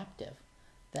thoughts captive,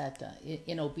 that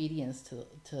in obedience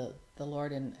to the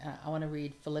Lord. And I want to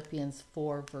read Philippians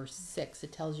 4 verse 6.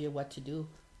 It tells you what to do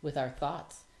with our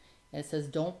thoughts. And it says,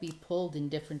 don't be pulled in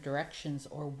different directions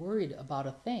or worried about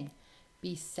a thing,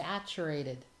 Be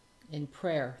saturated in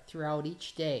prayer throughout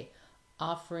each day,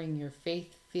 offering your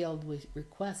faith-filled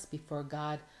requests before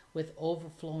God with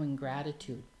overflowing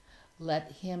gratitude.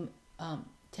 Let him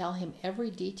tell him every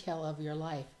detail of your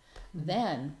life.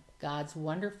 Then God's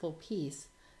wonderful peace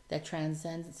that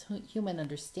transcends human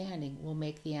understanding will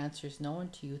make the answers known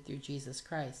to you through Jesus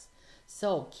Christ.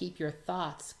 So keep your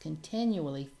thoughts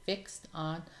continually fixed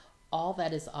on all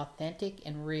that is authentic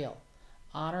and real,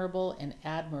 honorable and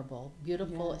admirable,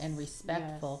 beautiful and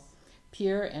respectful,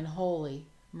 pure and holy,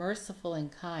 merciful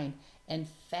and kind, and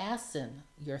fasten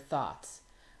your thoughts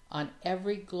on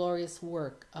every glorious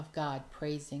work of God,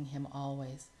 praising him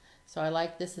always. So I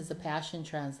like this as a Passion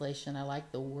Translation. I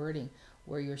like the wording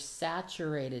where you're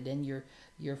saturated and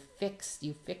you're fixed.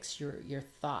 You fix your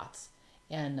thoughts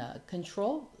and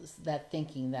control that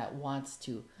thinking that wants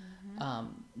to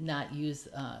not use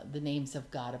the names of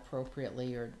God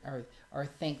appropriately or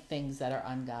think things that are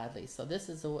ungodly. So this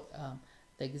is the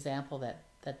example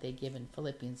that they give in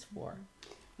Philippians 4.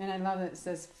 And I love that it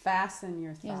says, fasten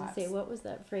your Yeah, I was thoughts. gonna say, what was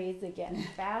that phrase again?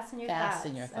 Fasten your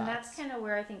Fasten thoughts. your And that's thoughts. kind of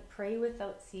where I think pray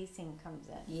without ceasing comes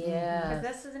in. Yeah. Because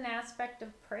this is an aspect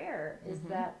of prayer, is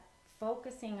that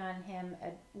focusing on him,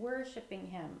 worshiping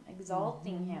him,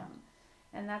 exalting him.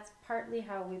 And that's partly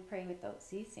how we pray without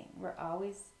ceasing. We're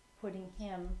always putting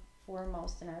him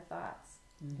foremost in our thoughts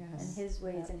and his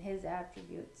ways and his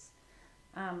attributes.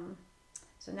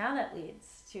 So now that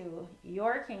leads to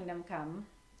your kingdom come,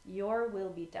 your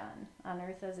will be done on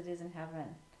earth as it is in heaven.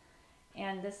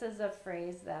 And this is a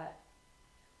phrase that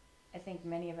I think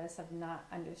many of us have not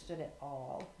understood at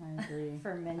all I agree.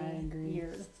 for many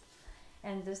years.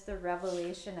 And just the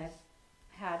revelation I've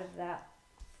had of that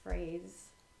phrase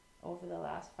over the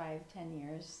last 5-10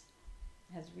 years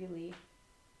has really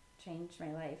changed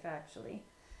my life, actually.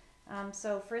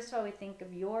 So first of all, we think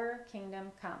of your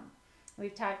kingdom come.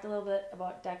 We've talked a little bit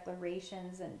about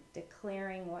declarations and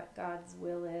declaring what God's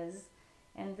will is.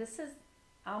 And this is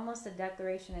almost a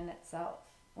declaration in itself.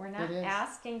 We're not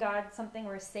asking God something,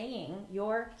 we're saying,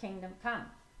 your kingdom come.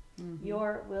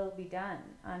 Your will be done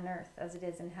on earth as it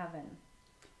is in heaven.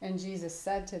 And Jesus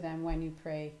said to them, when you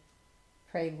pray,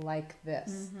 pray like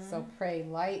this. So pray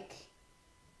like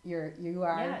you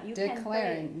are you can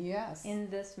declaring. pray Yes. in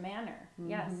this manner.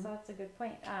 Yes, so that's a good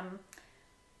point.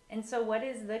 And so what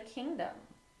is the kingdom?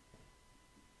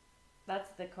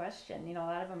 That's the question. You know, a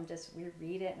lot of them we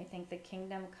read it and we think the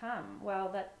kingdom come.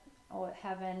 Well,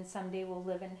 heaven, someday we'll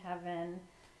live in heaven.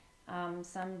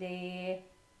 Someday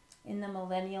in the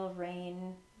millennial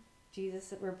reign,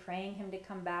 Jesus, we're praying him to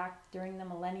come back during the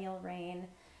millennial reign.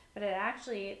 But it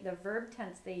actually, the verb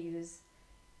tense they use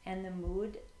and the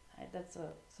mood, that's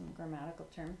some grammatical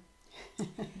term.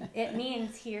 It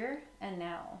means here and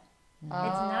now. It's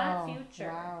not future.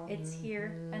 Wow. It's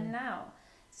here and now.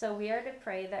 So we are to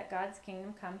pray that God's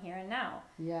kingdom come here and now.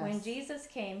 Yes. When Jesus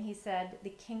came, he said,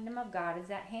 the kingdom of God is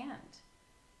at hand.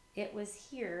 It was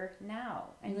here now.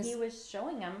 And he was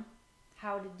showing them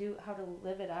how to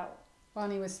live it out. Well,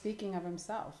 and he was speaking of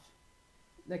himself.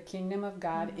 The kingdom of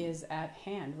God is at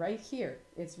hand, right here.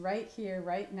 It's right here,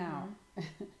 right now.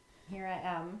 Here I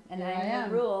am, and Here I'm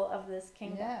the rule of this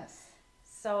kingdom. Yes.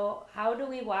 So how do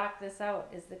we walk this out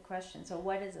is the question. So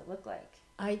what does it look like?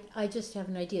 I just have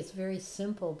an idea. It's very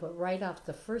simple, but right off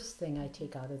the first thing I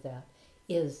take out of that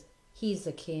is he's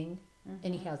a king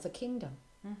and he has a kingdom.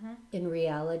 In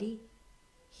reality,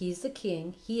 he's the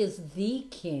king. He is the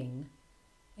king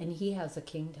and he has a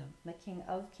kingdom. The King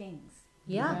of Kings.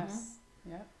 Yeah. Yes.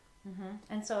 Yep.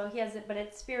 And so he has it, but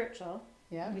it's spiritual.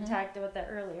 Yeah. We talked about that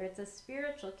earlier. It's a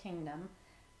spiritual kingdom,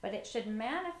 but it should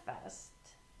manifest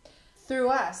Through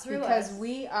us, Through because us.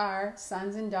 we are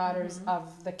sons and daughters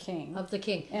of the King. Of the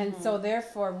king. And so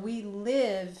therefore we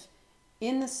live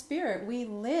in the spirit. We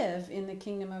live in the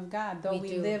kingdom of God. Though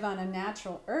we do. live on a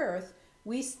natural earth,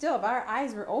 we still, if our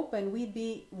eyes were open, we'd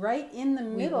be right in the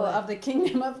middle of the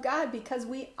kingdom of God because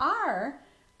we are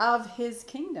of his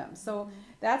kingdom. So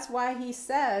that's why he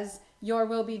says, your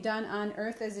will be done on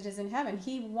earth as it is in heaven.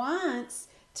 He wants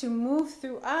to move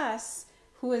through us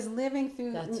who is living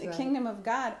through the kingdom of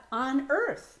God on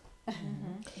earth.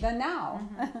 The now.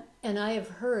 And I have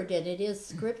heard, and it is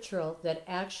scriptural, that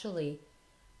actually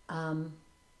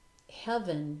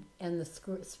heaven and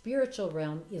the spiritual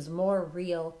realm is more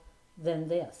real than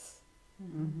this.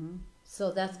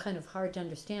 So that's kind of hard to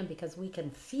understand because we can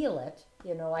feel it.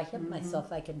 You know, I hit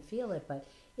myself, I can feel it, but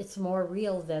it's more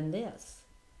real than this.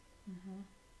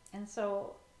 And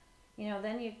so, you know,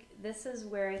 then this is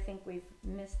where I think we've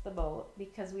missed the boat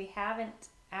because we haven't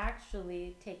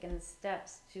actually taken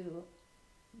steps to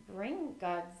bring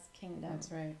God's kingdom.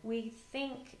 That's right. We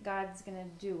think God's going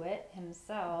to do it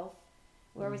himself,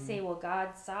 where we say, well,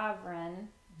 God's sovereign,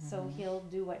 so he'll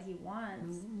do what he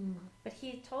wants. But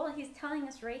he's telling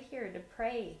us right here to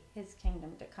pray his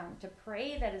kingdom to come, to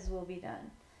pray that his will be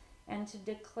done, and to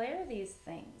declare these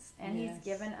things. And he's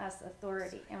given us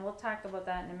authority. And we'll talk about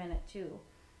that in a minute too.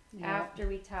 After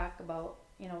we talk about,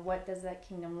 what does that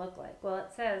kingdom look like? Well, it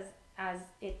says, as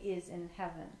it is in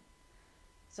heaven.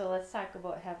 So let's talk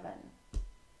about heaven.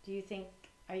 Do you think,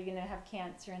 are you going to have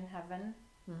cancer in heaven?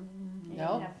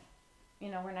 No.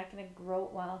 We're not going to grow,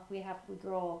 well, we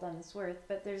grow old on this earth,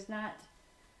 but there's not,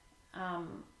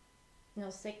 no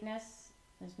sickness,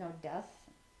 there's no death,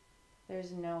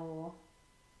 there's no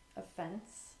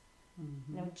offense,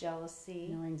 no jealousy,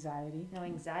 No anxiety. no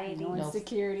anxiety, No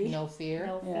insecurity. No fear.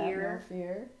 no Yeah, fear. no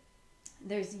fear.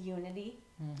 There's unity,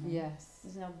 Yes.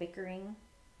 there's no bickering,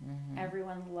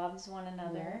 everyone loves one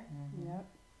another. Yep.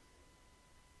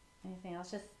 Anything else?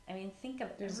 Just, think of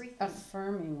There's everything.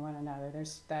 affirming one another.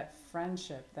 There's that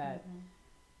friendship, that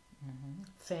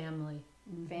Family.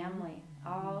 Family,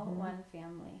 all one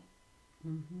family.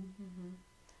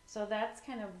 So that's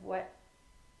kind of what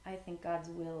I think God's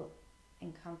will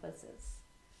encompasses.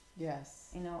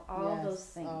 yes. All Yes. those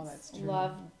things. Oh, that's true.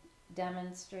 Love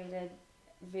demonstrated,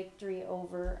 victory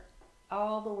over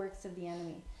all the works of the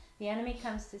enemy. The enemy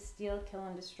comes to steal, kill,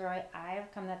 and destroy. I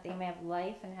have come that they may have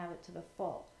life and have it to the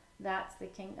full. That's the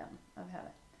kingdom of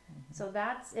heaven. So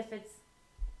that's, if it's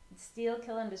steal,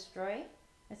 kill, and destroy,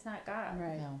 it's not God.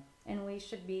 Right. No. And we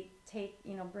should be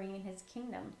bringing his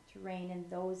kingdom to reign in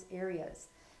those areas.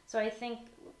 So I think,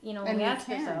 when And we we ask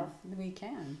can. ourselves, We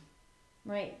can.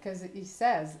 right, Because he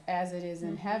says, as it is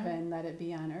in heaven, let it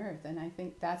be on earth. And I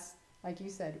think that's, like you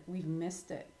said, we've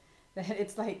missed it. That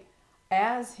it's like,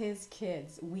 as his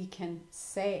kids, we can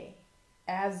say,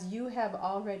 as you have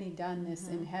already done this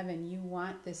in heaven, you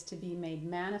want this to be made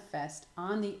manifest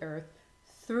on the earth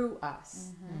through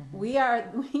us. We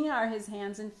are his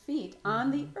hands and feet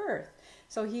on the earth.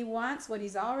 So he wants what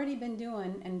he's already been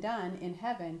doing and done in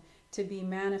heaven to be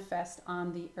manifest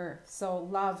on the earth. So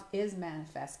love is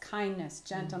manifest, kindness,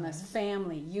 gentleness,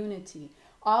 family, unity,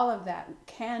 all of that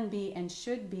can be and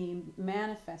should be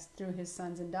manifest through his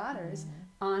sons and daughters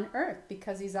on earth,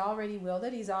 because he's already willed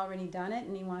it, he's already done it,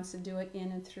 and he wants to do it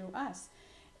in and through us.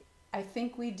 I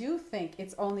think we do think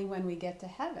it's only when we get to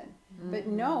heaven. But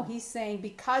no, he's saying,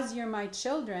 because you're my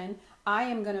children, I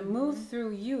am going to move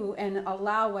through you and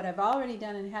allow what I've already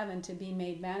done in heaven to be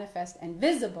made manifest and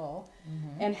visible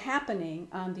and happening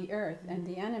on the earth, and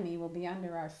the enemy will be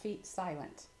under our feet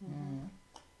silent.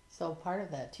 So part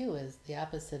of that too is the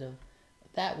opposite of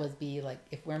that would be like,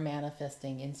 if we're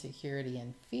manifesting insecurity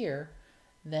and fear,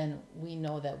 then we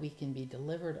know that we can be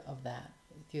delivered of that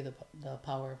through the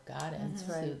power of God and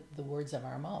through the words of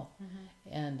our mouth.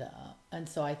 And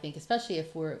so I think, especially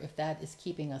if that is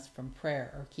keeping us from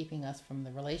prayer or keeping us from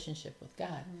the relationship with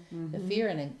God, the fear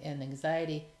and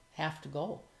anxiety have to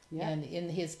go. Yeah. And in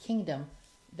his kingdom,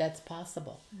 that's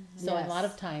possible. So a lot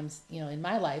of times, in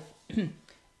my life,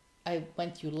 I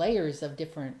went through layers of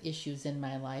different issues in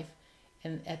my life,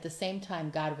 and at the same time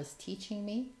God was teaching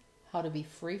me how to be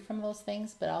free from those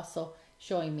things, but also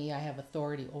showing me I have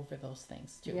authority over those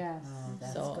things too. Yes. Oh,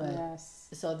 that's So, good. Yes.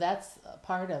 So that's a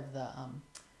part of the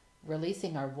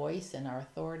releasing our voice and our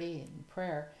authority in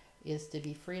prayer, is to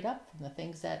be freed up from the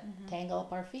things that tangle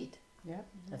up our feet. Yep.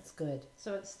 That's good.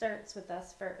 so it starts with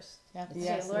us first. Yeah.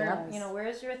 Yes, Say, Lord, it does.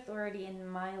 where's your authority in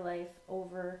my life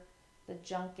over the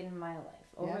junk in my life,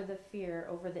 over Yeah. the fear,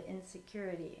 over the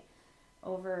insecurity,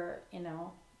 over,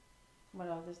 what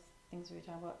other things are we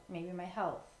talking about? Maybe my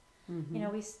health.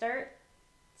 We start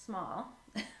small.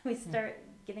 We start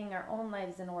getting our own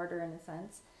lives in order, in a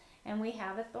sense, and we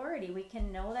have authority. We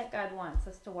can know that God wants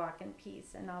us to walk in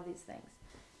peace and all these things.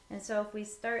 And so if we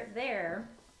start there,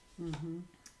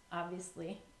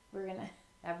 obviously we're going to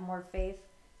have more faith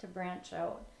to branch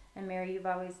out. And Mary, you've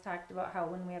always talked about how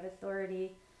when we have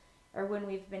authority, or when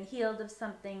we've been healed of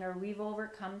something, or we've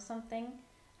overcome something,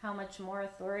 how much more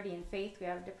authority and faith we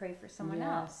have to pray for someone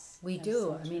else. We That's do.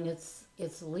 so I mean, true.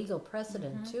 it's legal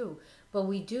precedent too. But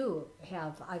we do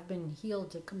have. I've been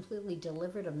healed, completely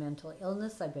delivered of mental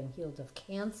illness. I've been healed of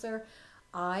cancer.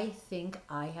 I think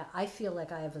I feel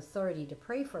like I have authority to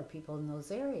pray for people in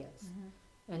those areas,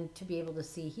 and to be able to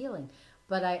see healing.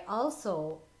 But I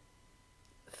also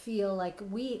feel like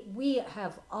we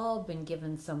have all been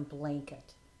given some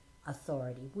blanket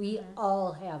authority. We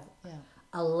all have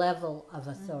a level of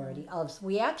authority.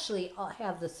 We actually all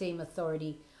have the same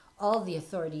authority, all the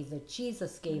authority that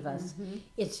Jesus gave us.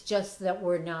 It's just that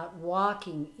we're not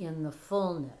walking in the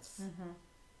fullness.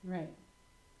 Right.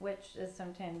 Which is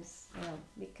sometimes,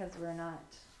 because we're not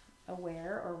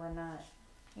aware, or we're not,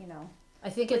 I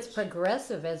think it's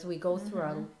progressive as we go through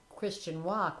our Christian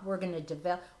walk. We're going to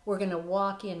develop. We're going to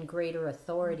walk in greater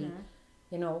authority.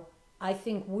 You know, I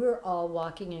think we're all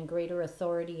walking in greater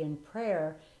authority in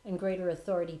prayer and greater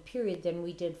authority, period, than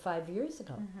we did 5 years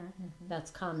ago.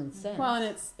 That's common sense.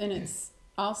 Well, and it's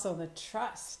also the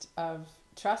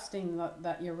trusting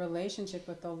that your relationship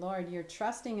with the Lord, you're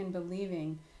trusting and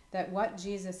believing that what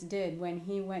Jesus did when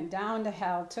he went down to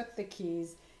hell, took the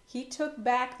keys, he took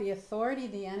back the authority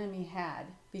the enemy had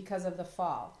because of the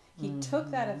fall. He took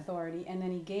that authority and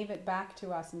then he gave it back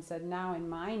to us and said, now in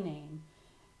my name,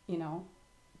 you know,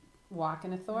 walk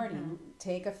in authority,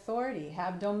 take authority,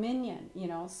 have dominion, you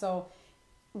know. So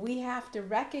we have to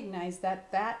recognize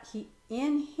that he,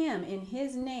 in him, in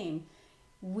his name,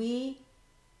 we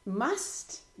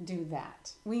must do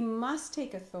that. We must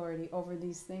take authority over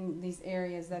these things, these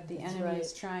areas that the enemy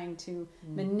is trying to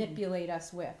manipulate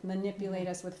us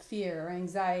with fear or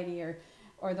anxiety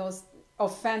or those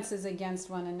offenses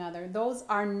against one another. Those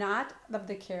are not of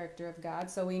the character of God.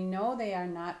 So we know they are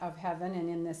not of heaven and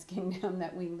in this kingdom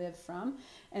that we live from.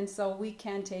 And so we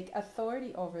can take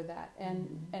authority over that.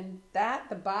 And that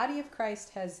the body of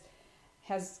Christ has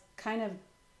kind of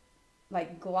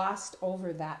like glossed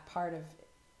over that part of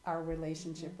our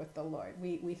relationship with the Lord.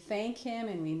 We thank him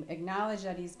and we acknowledge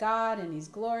that he's God and he's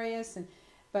glorious,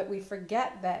 but we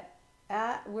forget that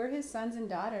we're his sons and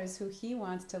daughters who he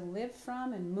wants to live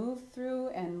from and move through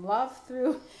and love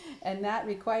through, and that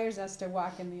requires us to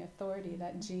walk in the authority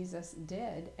that Jesus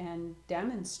did and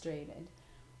demonstrated.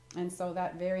 And so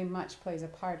that very much plays a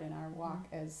part in our walk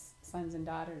as sons and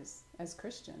daughters, as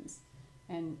Christians.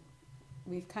 And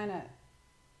we've kind of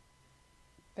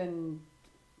been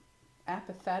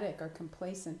apathetic or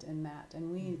complacent in that,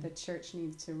 and we the church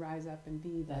needs to rise up and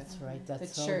be That's right. That's the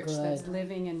so church good. that's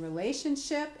living in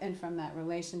relationship, and from that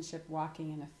relationship walking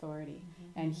in authority,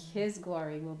 and his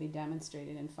glory will be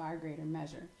demonstrated in far greater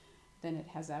measure than it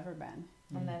has ever been.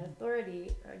 And that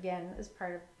authority, again, is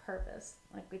part of purpose.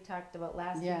 Like we talked about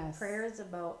last week, prayer is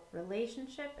about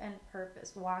relationship and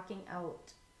purpose, walking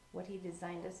out what he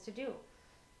designed us to do.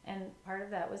 And part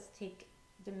of that was take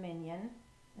dominion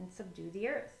and subdue the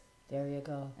earth. There you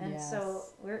go. And so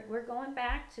we're going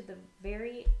back to the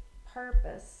very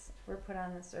purpose we're put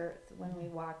on this earth when we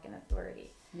walk in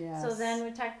authority. Yes. So then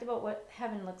we talked about what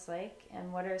heaven looks like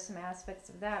and what are some aspects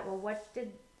of that. Well, what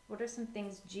are some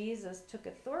things Jesus took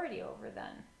authority over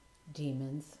then?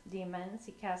 Demons.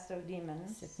 He cast out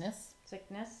demons. Sickness.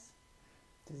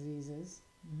 Diseases.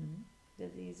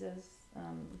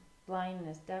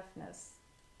 Blindness, deafness,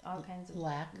 all kinds of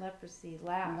leprosy,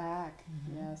 lack.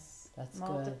 Yes. That's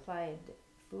multiplied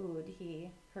food. He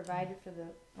provided for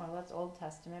that's Old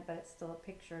Testament, but it's still a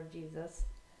picture of Jesus.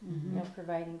 You know,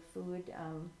 providing food.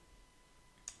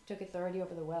 Took authority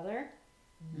over the weather.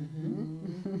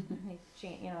 He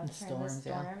turned the storms.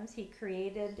 Yeah.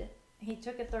 He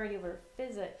took authority over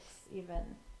physics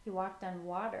even. He walked on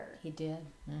water. He did.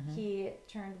 He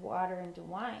turned water into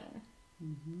wine.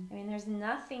 I mean, there's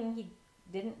nothing he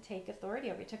didn't take authority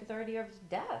over. He took authority over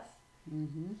death.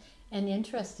 And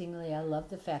interestingly, I love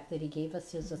the fact that he gave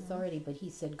us his authority, but he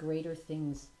said, greater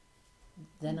things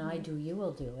than I do, you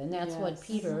will do. And that's what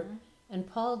Peter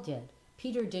and Paul did.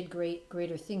 Peter did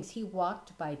greater things. He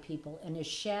walked by people and his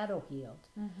shadow healed.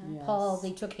 Paul,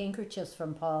 they took handkerchiefs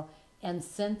from Paul and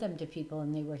sent them to people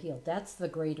and they were healed. That's the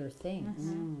greater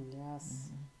things.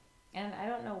 And I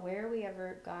don't know where we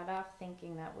ever got off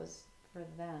thinking that was for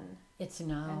then. It's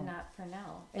now. And not for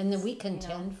now. And then we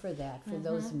contend for that, for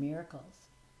those miracles.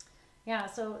 Yeah,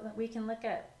 so we can look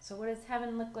at, so what does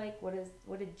heaven look like?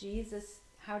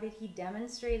 How did he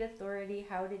demonstrate authority?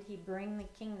 How did he bring the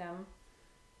kingdom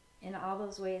in all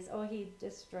those ways? Oh, he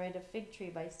destroyed a fig tree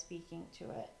by speaking to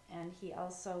it. And he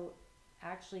also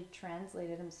actually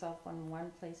translated himself from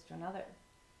one place to another.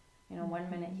 You know, one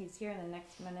minute he's here, and the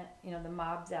next minute, the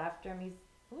mob's after him.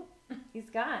 He's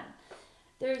gone.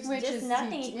 There's just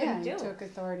nothing he couldn't do. He took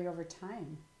authority over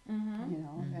time,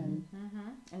 and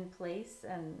place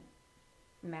and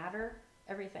matter,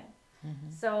 everything.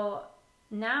 So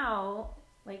now,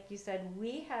 like you said,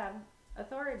 we have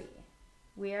authority.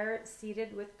 We are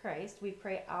seated with Christ. We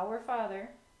pray our Father,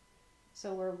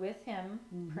 so we're with him,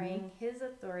 praying his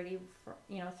authority for,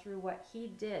 through what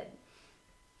he did.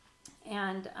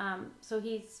 And so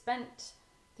he spent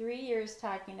 3 years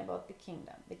talking about the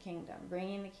kingdom,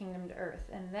 bringing the kingdom to earth.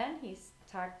 And then he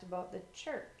talked about the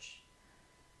church.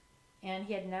 And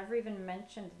he had never even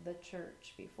mentioned the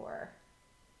church before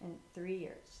in 3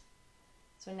 years.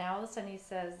 So now all of a sudden he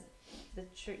says, the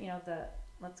church,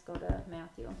 let's go to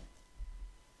Matthew.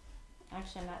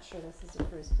 Actually, I'm not sure this is the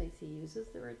first place he uses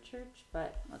the word church,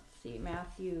 but let's see,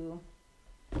 Matthew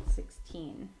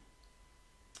 16.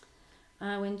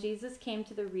 When Jesus came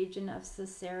to the region of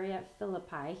Caesarea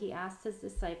Philippi, he asked his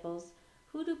disciples,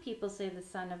 "Who do people say the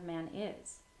Son of Man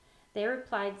is?" They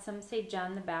replied, "Some say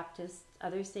John the Baptist,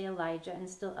 others say Elijah, and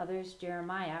still others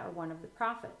Jeremiah or one of the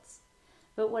prophets."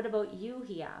 "But what about you?"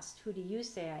 he asked. "Who do you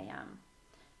say I am?"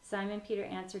 Simon Peter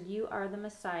answered, "You are the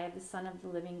Messiah, the Son of the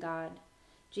living God."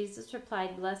 Jesus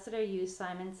replied, "Blessed are you,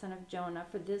 Simon, son of Jonah,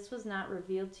 for this was not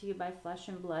revealed to you by flesh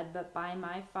and blood, but by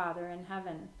my Father in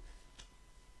heaven."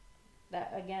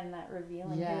 That again, that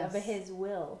revealing of his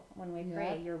will when we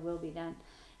pray, your will be done.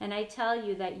 "And I tell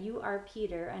you that you are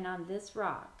Peter, and on this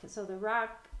rock," so the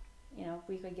rock,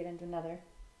 we could get into another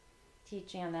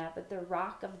teaching on that, but the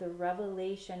rock of the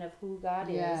revelation of who God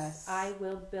is, "I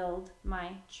will build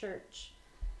my church."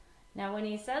 Now, when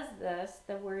he says this,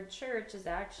 the word church is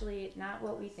actually not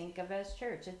what we think of as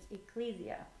church. It's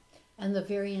ecclesia. And the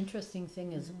very interesting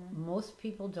thing is most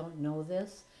people don't know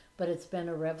this, but it's been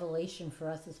a revelation for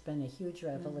us. It's been a huge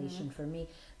revelation for me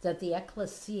that the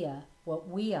ecclesia, what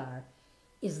we are,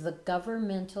 is the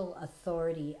governmental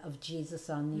authority of Jesus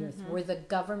on the earth. We're the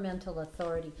governmental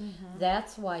authority.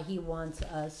 That's why he wants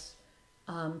us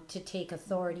to take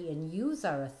authority and use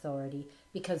our authority,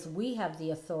 because we have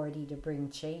the authority to bring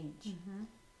change.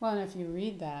 Well, and if you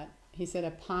read that, he said,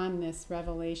 "Upon this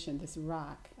revelation, this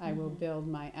rock, I will build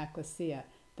my ecclesia,"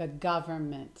 the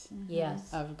government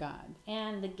of God.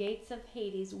 "And the gates of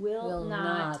Hades will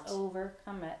not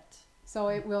overcome it." So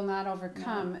it will not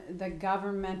overcome the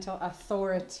governmental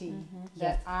authority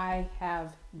that I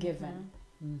have given,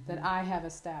 that I have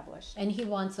established. And he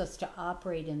wants us to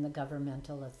operate in the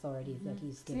governmental authority that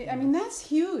he's given. See, I mean, that's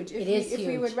huge. If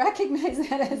we would recognize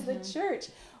that as the church,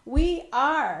 we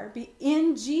are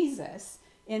in Jesus,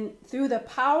 through the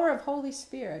power of Holy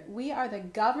Spirit, we are the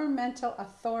governmental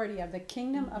authority of the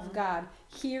kingdom of God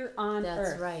here on earth.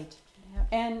 That's right.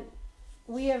 And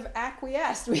we have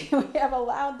acquiesced. We have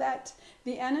allowed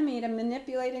the enemy to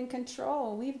manipulate and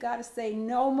control. We've got to say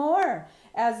no more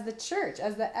as the church,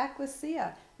 as the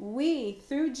ecclesia. We,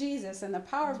 through Jesus and the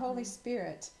power of Holy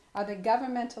Spirit, are the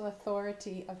governmental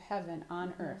authority of heaven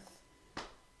on earth.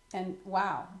 And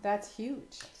wow, that's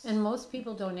huge. And most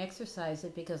people don't exercise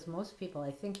it because most people,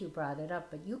 I think you brought it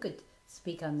up, but you could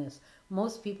speak on this.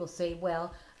 Most people say,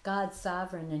 well, God's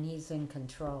sovereign and he's in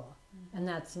control. And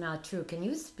that's not true. Can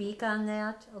you speak on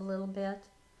that a little bit?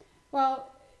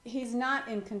 Well, he's not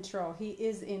in control. He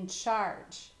is in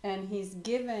charge, and he's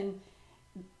given.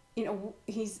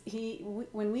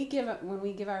 When we give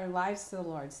our lives to the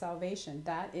Lord, salvation.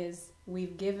 That is,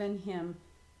 we've given him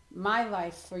my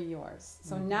life for yours.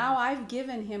 So now I've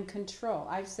given him control.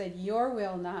 I've said, your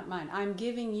will, not mine. I'm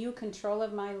giving you control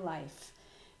of my life.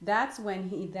 That's when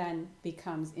he then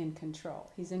becomes in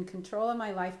control. He's in control of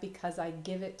my life because I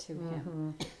give it to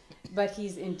him. But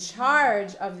he's in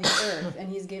charge of the earth, and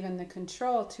he's given the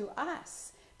control to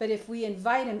us. But if we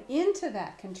invite him into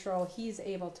that control, he's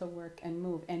able to work and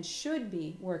move, and should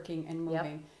be working and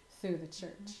moving through the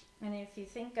church. And if you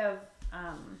think of,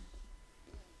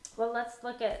 well, let's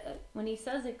look at, when he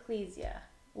says ecclesia,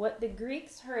 what the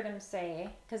Greeks heard him say,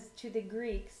 because to the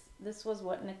Greeks, this was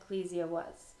what an ecclesia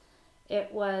was. It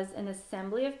was an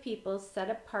assembly of people set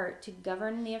apart to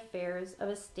govern the affairs of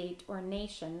a state or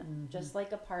nation, just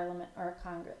like a parliament or a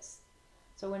congress.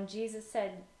 So when Jesus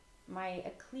said, my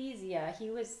ecclesia,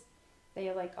 they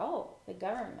were like, oh, the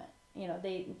government.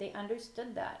 They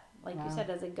understood that, like you said,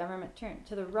 as a government term.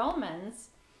 To the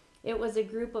Romans, it was a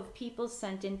group of people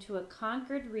sent into a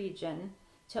conquered region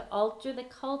to alter the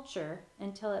culture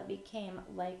until it became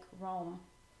like Rome.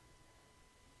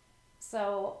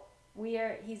 So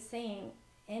he's saying,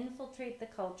 infiltrate the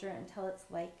culture until it's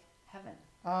like heaven.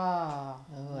 Wow.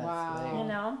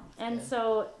 And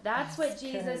so that's what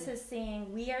Jesus is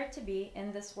saying we are to be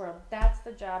in this world. That's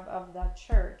the job of the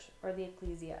church, or the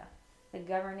ecclesia, the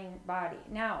governing body.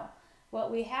 Now,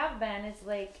 what we have been is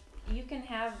like, you can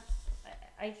have,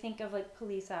 I think of like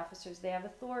police officers, they have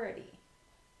authority.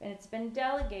 And it's been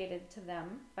delegated to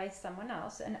them by someone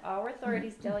else, and our authority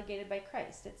is delegated by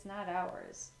Christ. It's not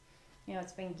ours.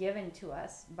 It's been given to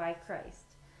us by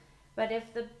Christ. But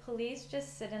if the police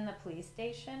just sit in the police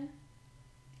station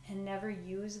and never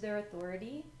use their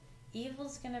authority,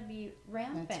 evil's going to be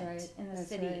rampant in the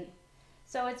city. Right.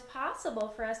 So it's possible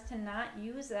for us to not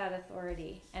use that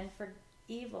authority and for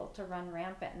evil to run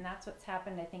rampant. And that's what's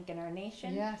happened, I think, in our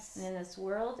nation and in this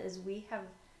world, is we have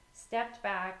stepped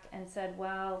back and said,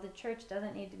 well, the church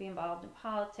doesn't need to be involved in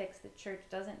politics. The church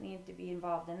doesn't need to be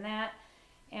involved in that.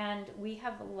 And we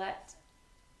have let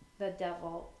the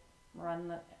devil run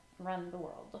the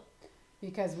world.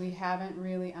 because we haven't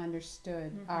really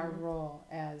understood our role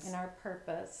as And our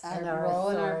purpose. And our our role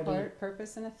and our authority.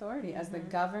 purpose and authority as the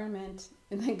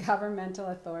governmental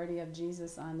authority of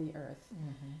Jesus on the earth,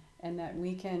 and that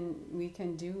we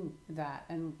can do that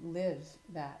and live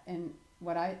that. And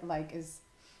what I like is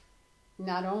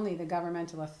not only the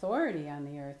governmental authority on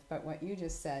the earth, but what you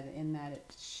just said, in that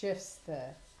it shifts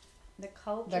the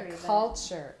culture.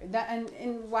 culture. That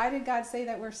and why did God say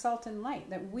that we're salt and light?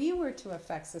 That we were to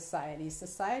affect society.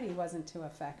 Society wasn't to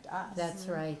affect us. That's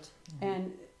right.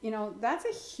 And that's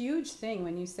a huge thing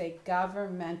when you say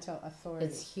governmental authority.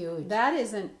 It's huge. That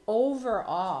is an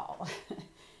overall.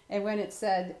 And when it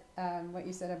said what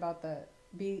you said about the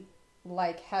be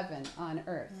like heaven on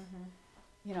earth,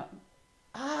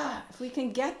 if we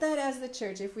can get that as the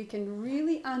church, if we can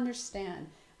really understand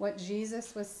what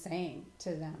Jesus was saying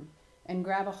to them and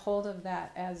grab a hold of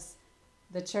that as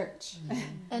the church.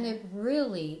 And it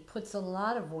really puts a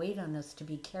lot of weight on us to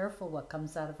be careful what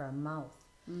comes out of our mouth.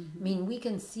 I mean, we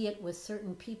can see it with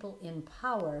certain people in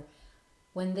power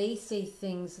when they say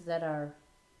things that are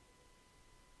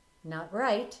not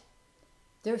right.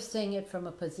 They're saying it from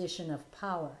a position of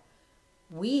power.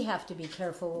 We have to be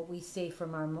careful what we say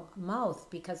from our mouth,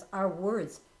 because our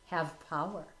words have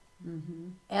power.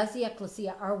 As the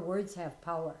ecclesia, our words have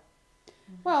power.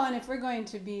 Well, and if we're going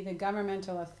to be the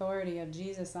governmental authority of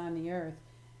Jesus on the earth,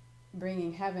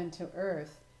 bringing heaven to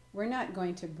earth, we're not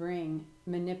going to bring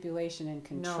manipulation and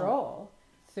control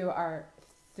through our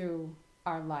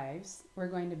lives. We're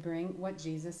going to bring what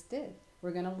Jesus did.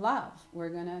 We're going to love. We're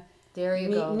going to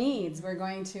meet needs.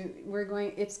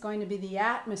 It's going to be the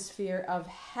atmosphere of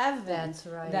heaven. That's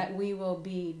right. That we will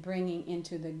be bringing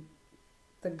into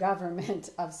the government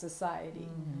of society.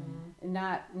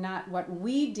 Not what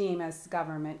we deem as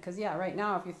government, because right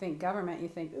now if you think government, you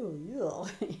think, ooh,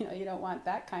 you don't want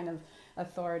that kind of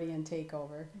authority and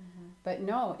takeover. But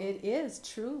no, it is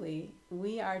truly,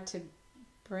 we are to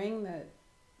bring the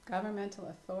governmental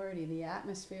authority, the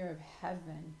atmosphere of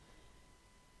heaven,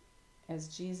 as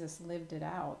Jesus lived it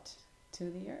out to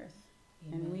the earth.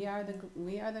 And we are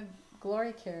the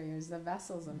glory carriers, the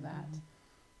vessels of that.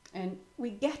 And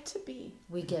we get to be.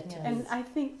 We get to. And I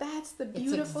think that's the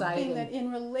beautiful thing, that in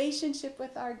relationship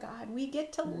with our God, we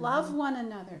get to love one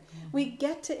another. We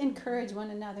get to encourage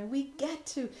one another. We get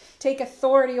to take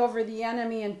authority over the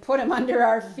enemy and put him under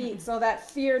our feet, so that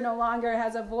fear no longer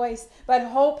has a voice, but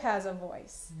hope has a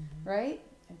voice. Right?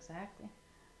 Exactly.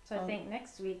 So I think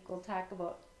next week we'll talk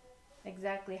about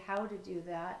exactly how to do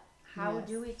that. How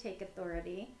do we take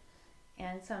authority,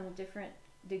 and some different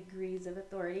degrees of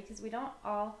authority, because we don't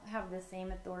all have the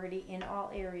same authority in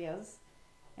all areas,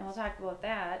 and we'll talk about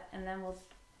that, and then we'll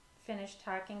finish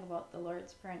talking about the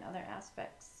Lord's Prayer and other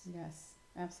aspects. Yes,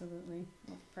 absolutely.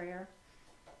 Of prayer.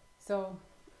 So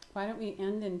why don't we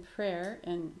end in prayer?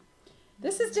 And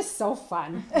this is just so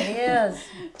fun. It is.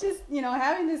 Just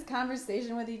having this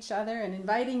conversation with each other and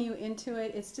inviting you into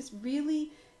it. It's just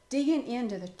really digging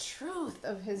into the truth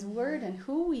of His Word and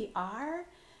who we are.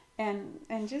 And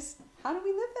just how do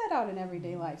we live that out in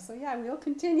everyday life? So we'll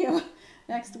continue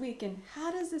next week. And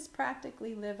how does this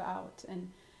practically live out?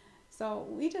 And so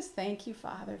we just thank you,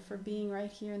 Father, for being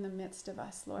right here in the midst of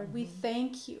us, Lord. We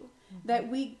thank you that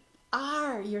we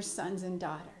are your sons and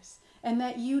daughters, and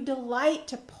that you delight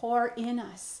to pour in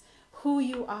us who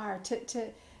you are,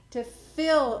 to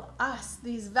fill us,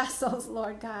 these vessels,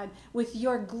 Lord God, with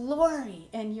your glory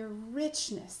and your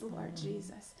richness, Lord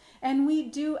Jesus. And we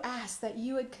do ask that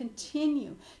you would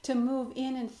continue to move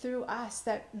in and through us,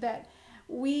 that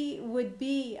we would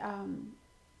be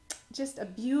just a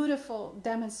beautiful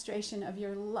demonstration of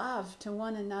your love to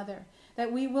one another,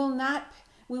 that we will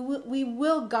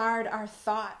guard our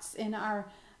thoughts and our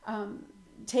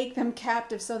take them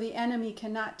captive so the enemy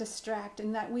cannot distract,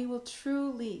 and that we will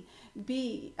truly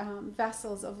be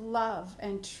vessels of love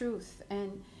and truth,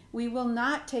 and we will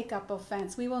not take up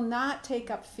offense. We will not take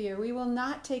up fear. We will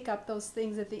not take up those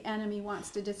things that the enemy wants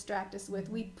to distract us with.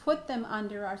 We put them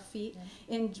under our feet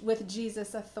with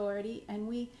Jesus' authority, and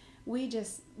we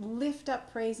just lift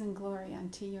up praise and glory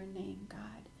unto your name, God.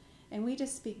 And we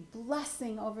just speak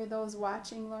blessing over those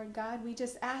watching, Lord God. We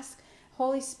just ask,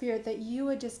 Holy Spirit, that you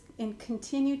would just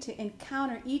continue to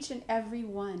encounter each and every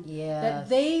one. Yes. That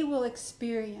they will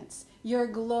experience your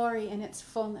glory in its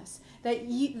fullness. That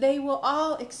they will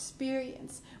all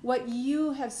experience what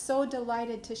you have so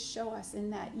delighted to show us, in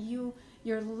that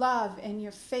your love and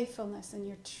your faithfulness and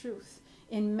your truth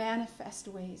in manifest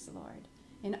ways, Lord,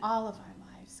 in all of our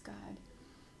lives, God.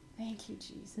 Thank you,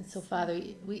 Jesus. And so, Father,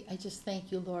 I just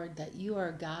thank you, Lord, that you are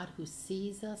a God who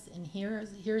sees us and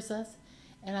hears us.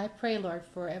 And I pray, Lord,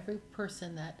 for every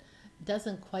person that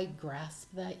doesn't quite grasp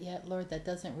that yet, Lord, that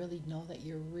doesn't really know that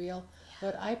you're real.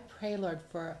 Lord, I pray, Lord,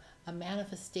 for a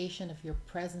manifestation of your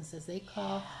presence as they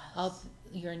call out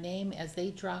your name, as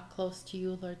they draw close to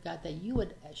you, Lord God, that you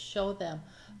would show them,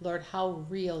 Lord, how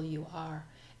real you are,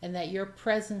 and that your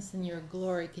presence and your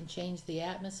glory can change the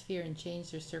atmosphere and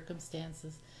change their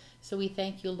circumstances. So we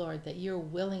thank you, Lord, that you're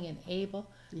willing and able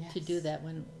to do that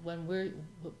when we're,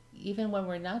 even when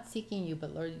we're not seeking you,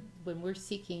 but Lord, when we're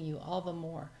seeking you, all the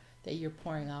more that you're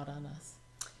pouring out on us.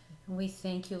 And we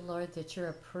thank you, Lord, that you're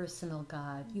a personal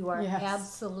God. You are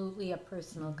absolutely a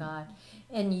personal God.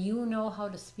 And you know how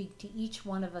to speak to each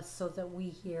one of us so that we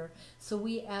hear. So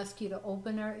we ask you to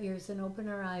open our ears and open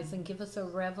our eyes and give us a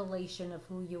revelation of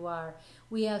who you are.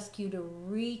 We ask you to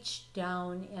reach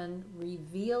down and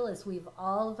reveal, as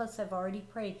all of us have already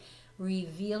prayed,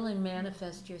 reveal and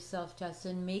manifest yourself to us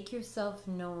and make yourself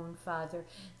known, Father,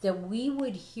 that we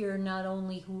would hear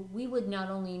we would not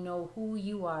only know who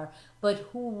you are, but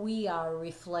who we are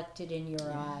reflected in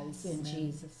your eyes. In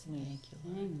Jesus' name. Thank you,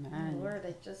 Lord. Amen. Lord,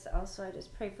 I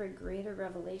just pray for a greater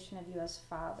revelation of you as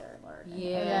Father, Lord. And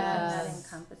Yes. everything that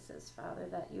encompasses, Father,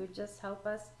 that you would just help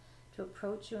us to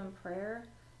approach you in prayer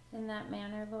in that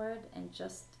manner, Lord, and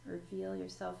just reveal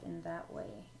yourself in that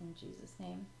way. In Jesus'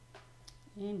 name.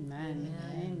 Amen.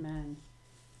 Amen.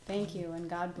 Thank you, and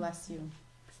God bless you.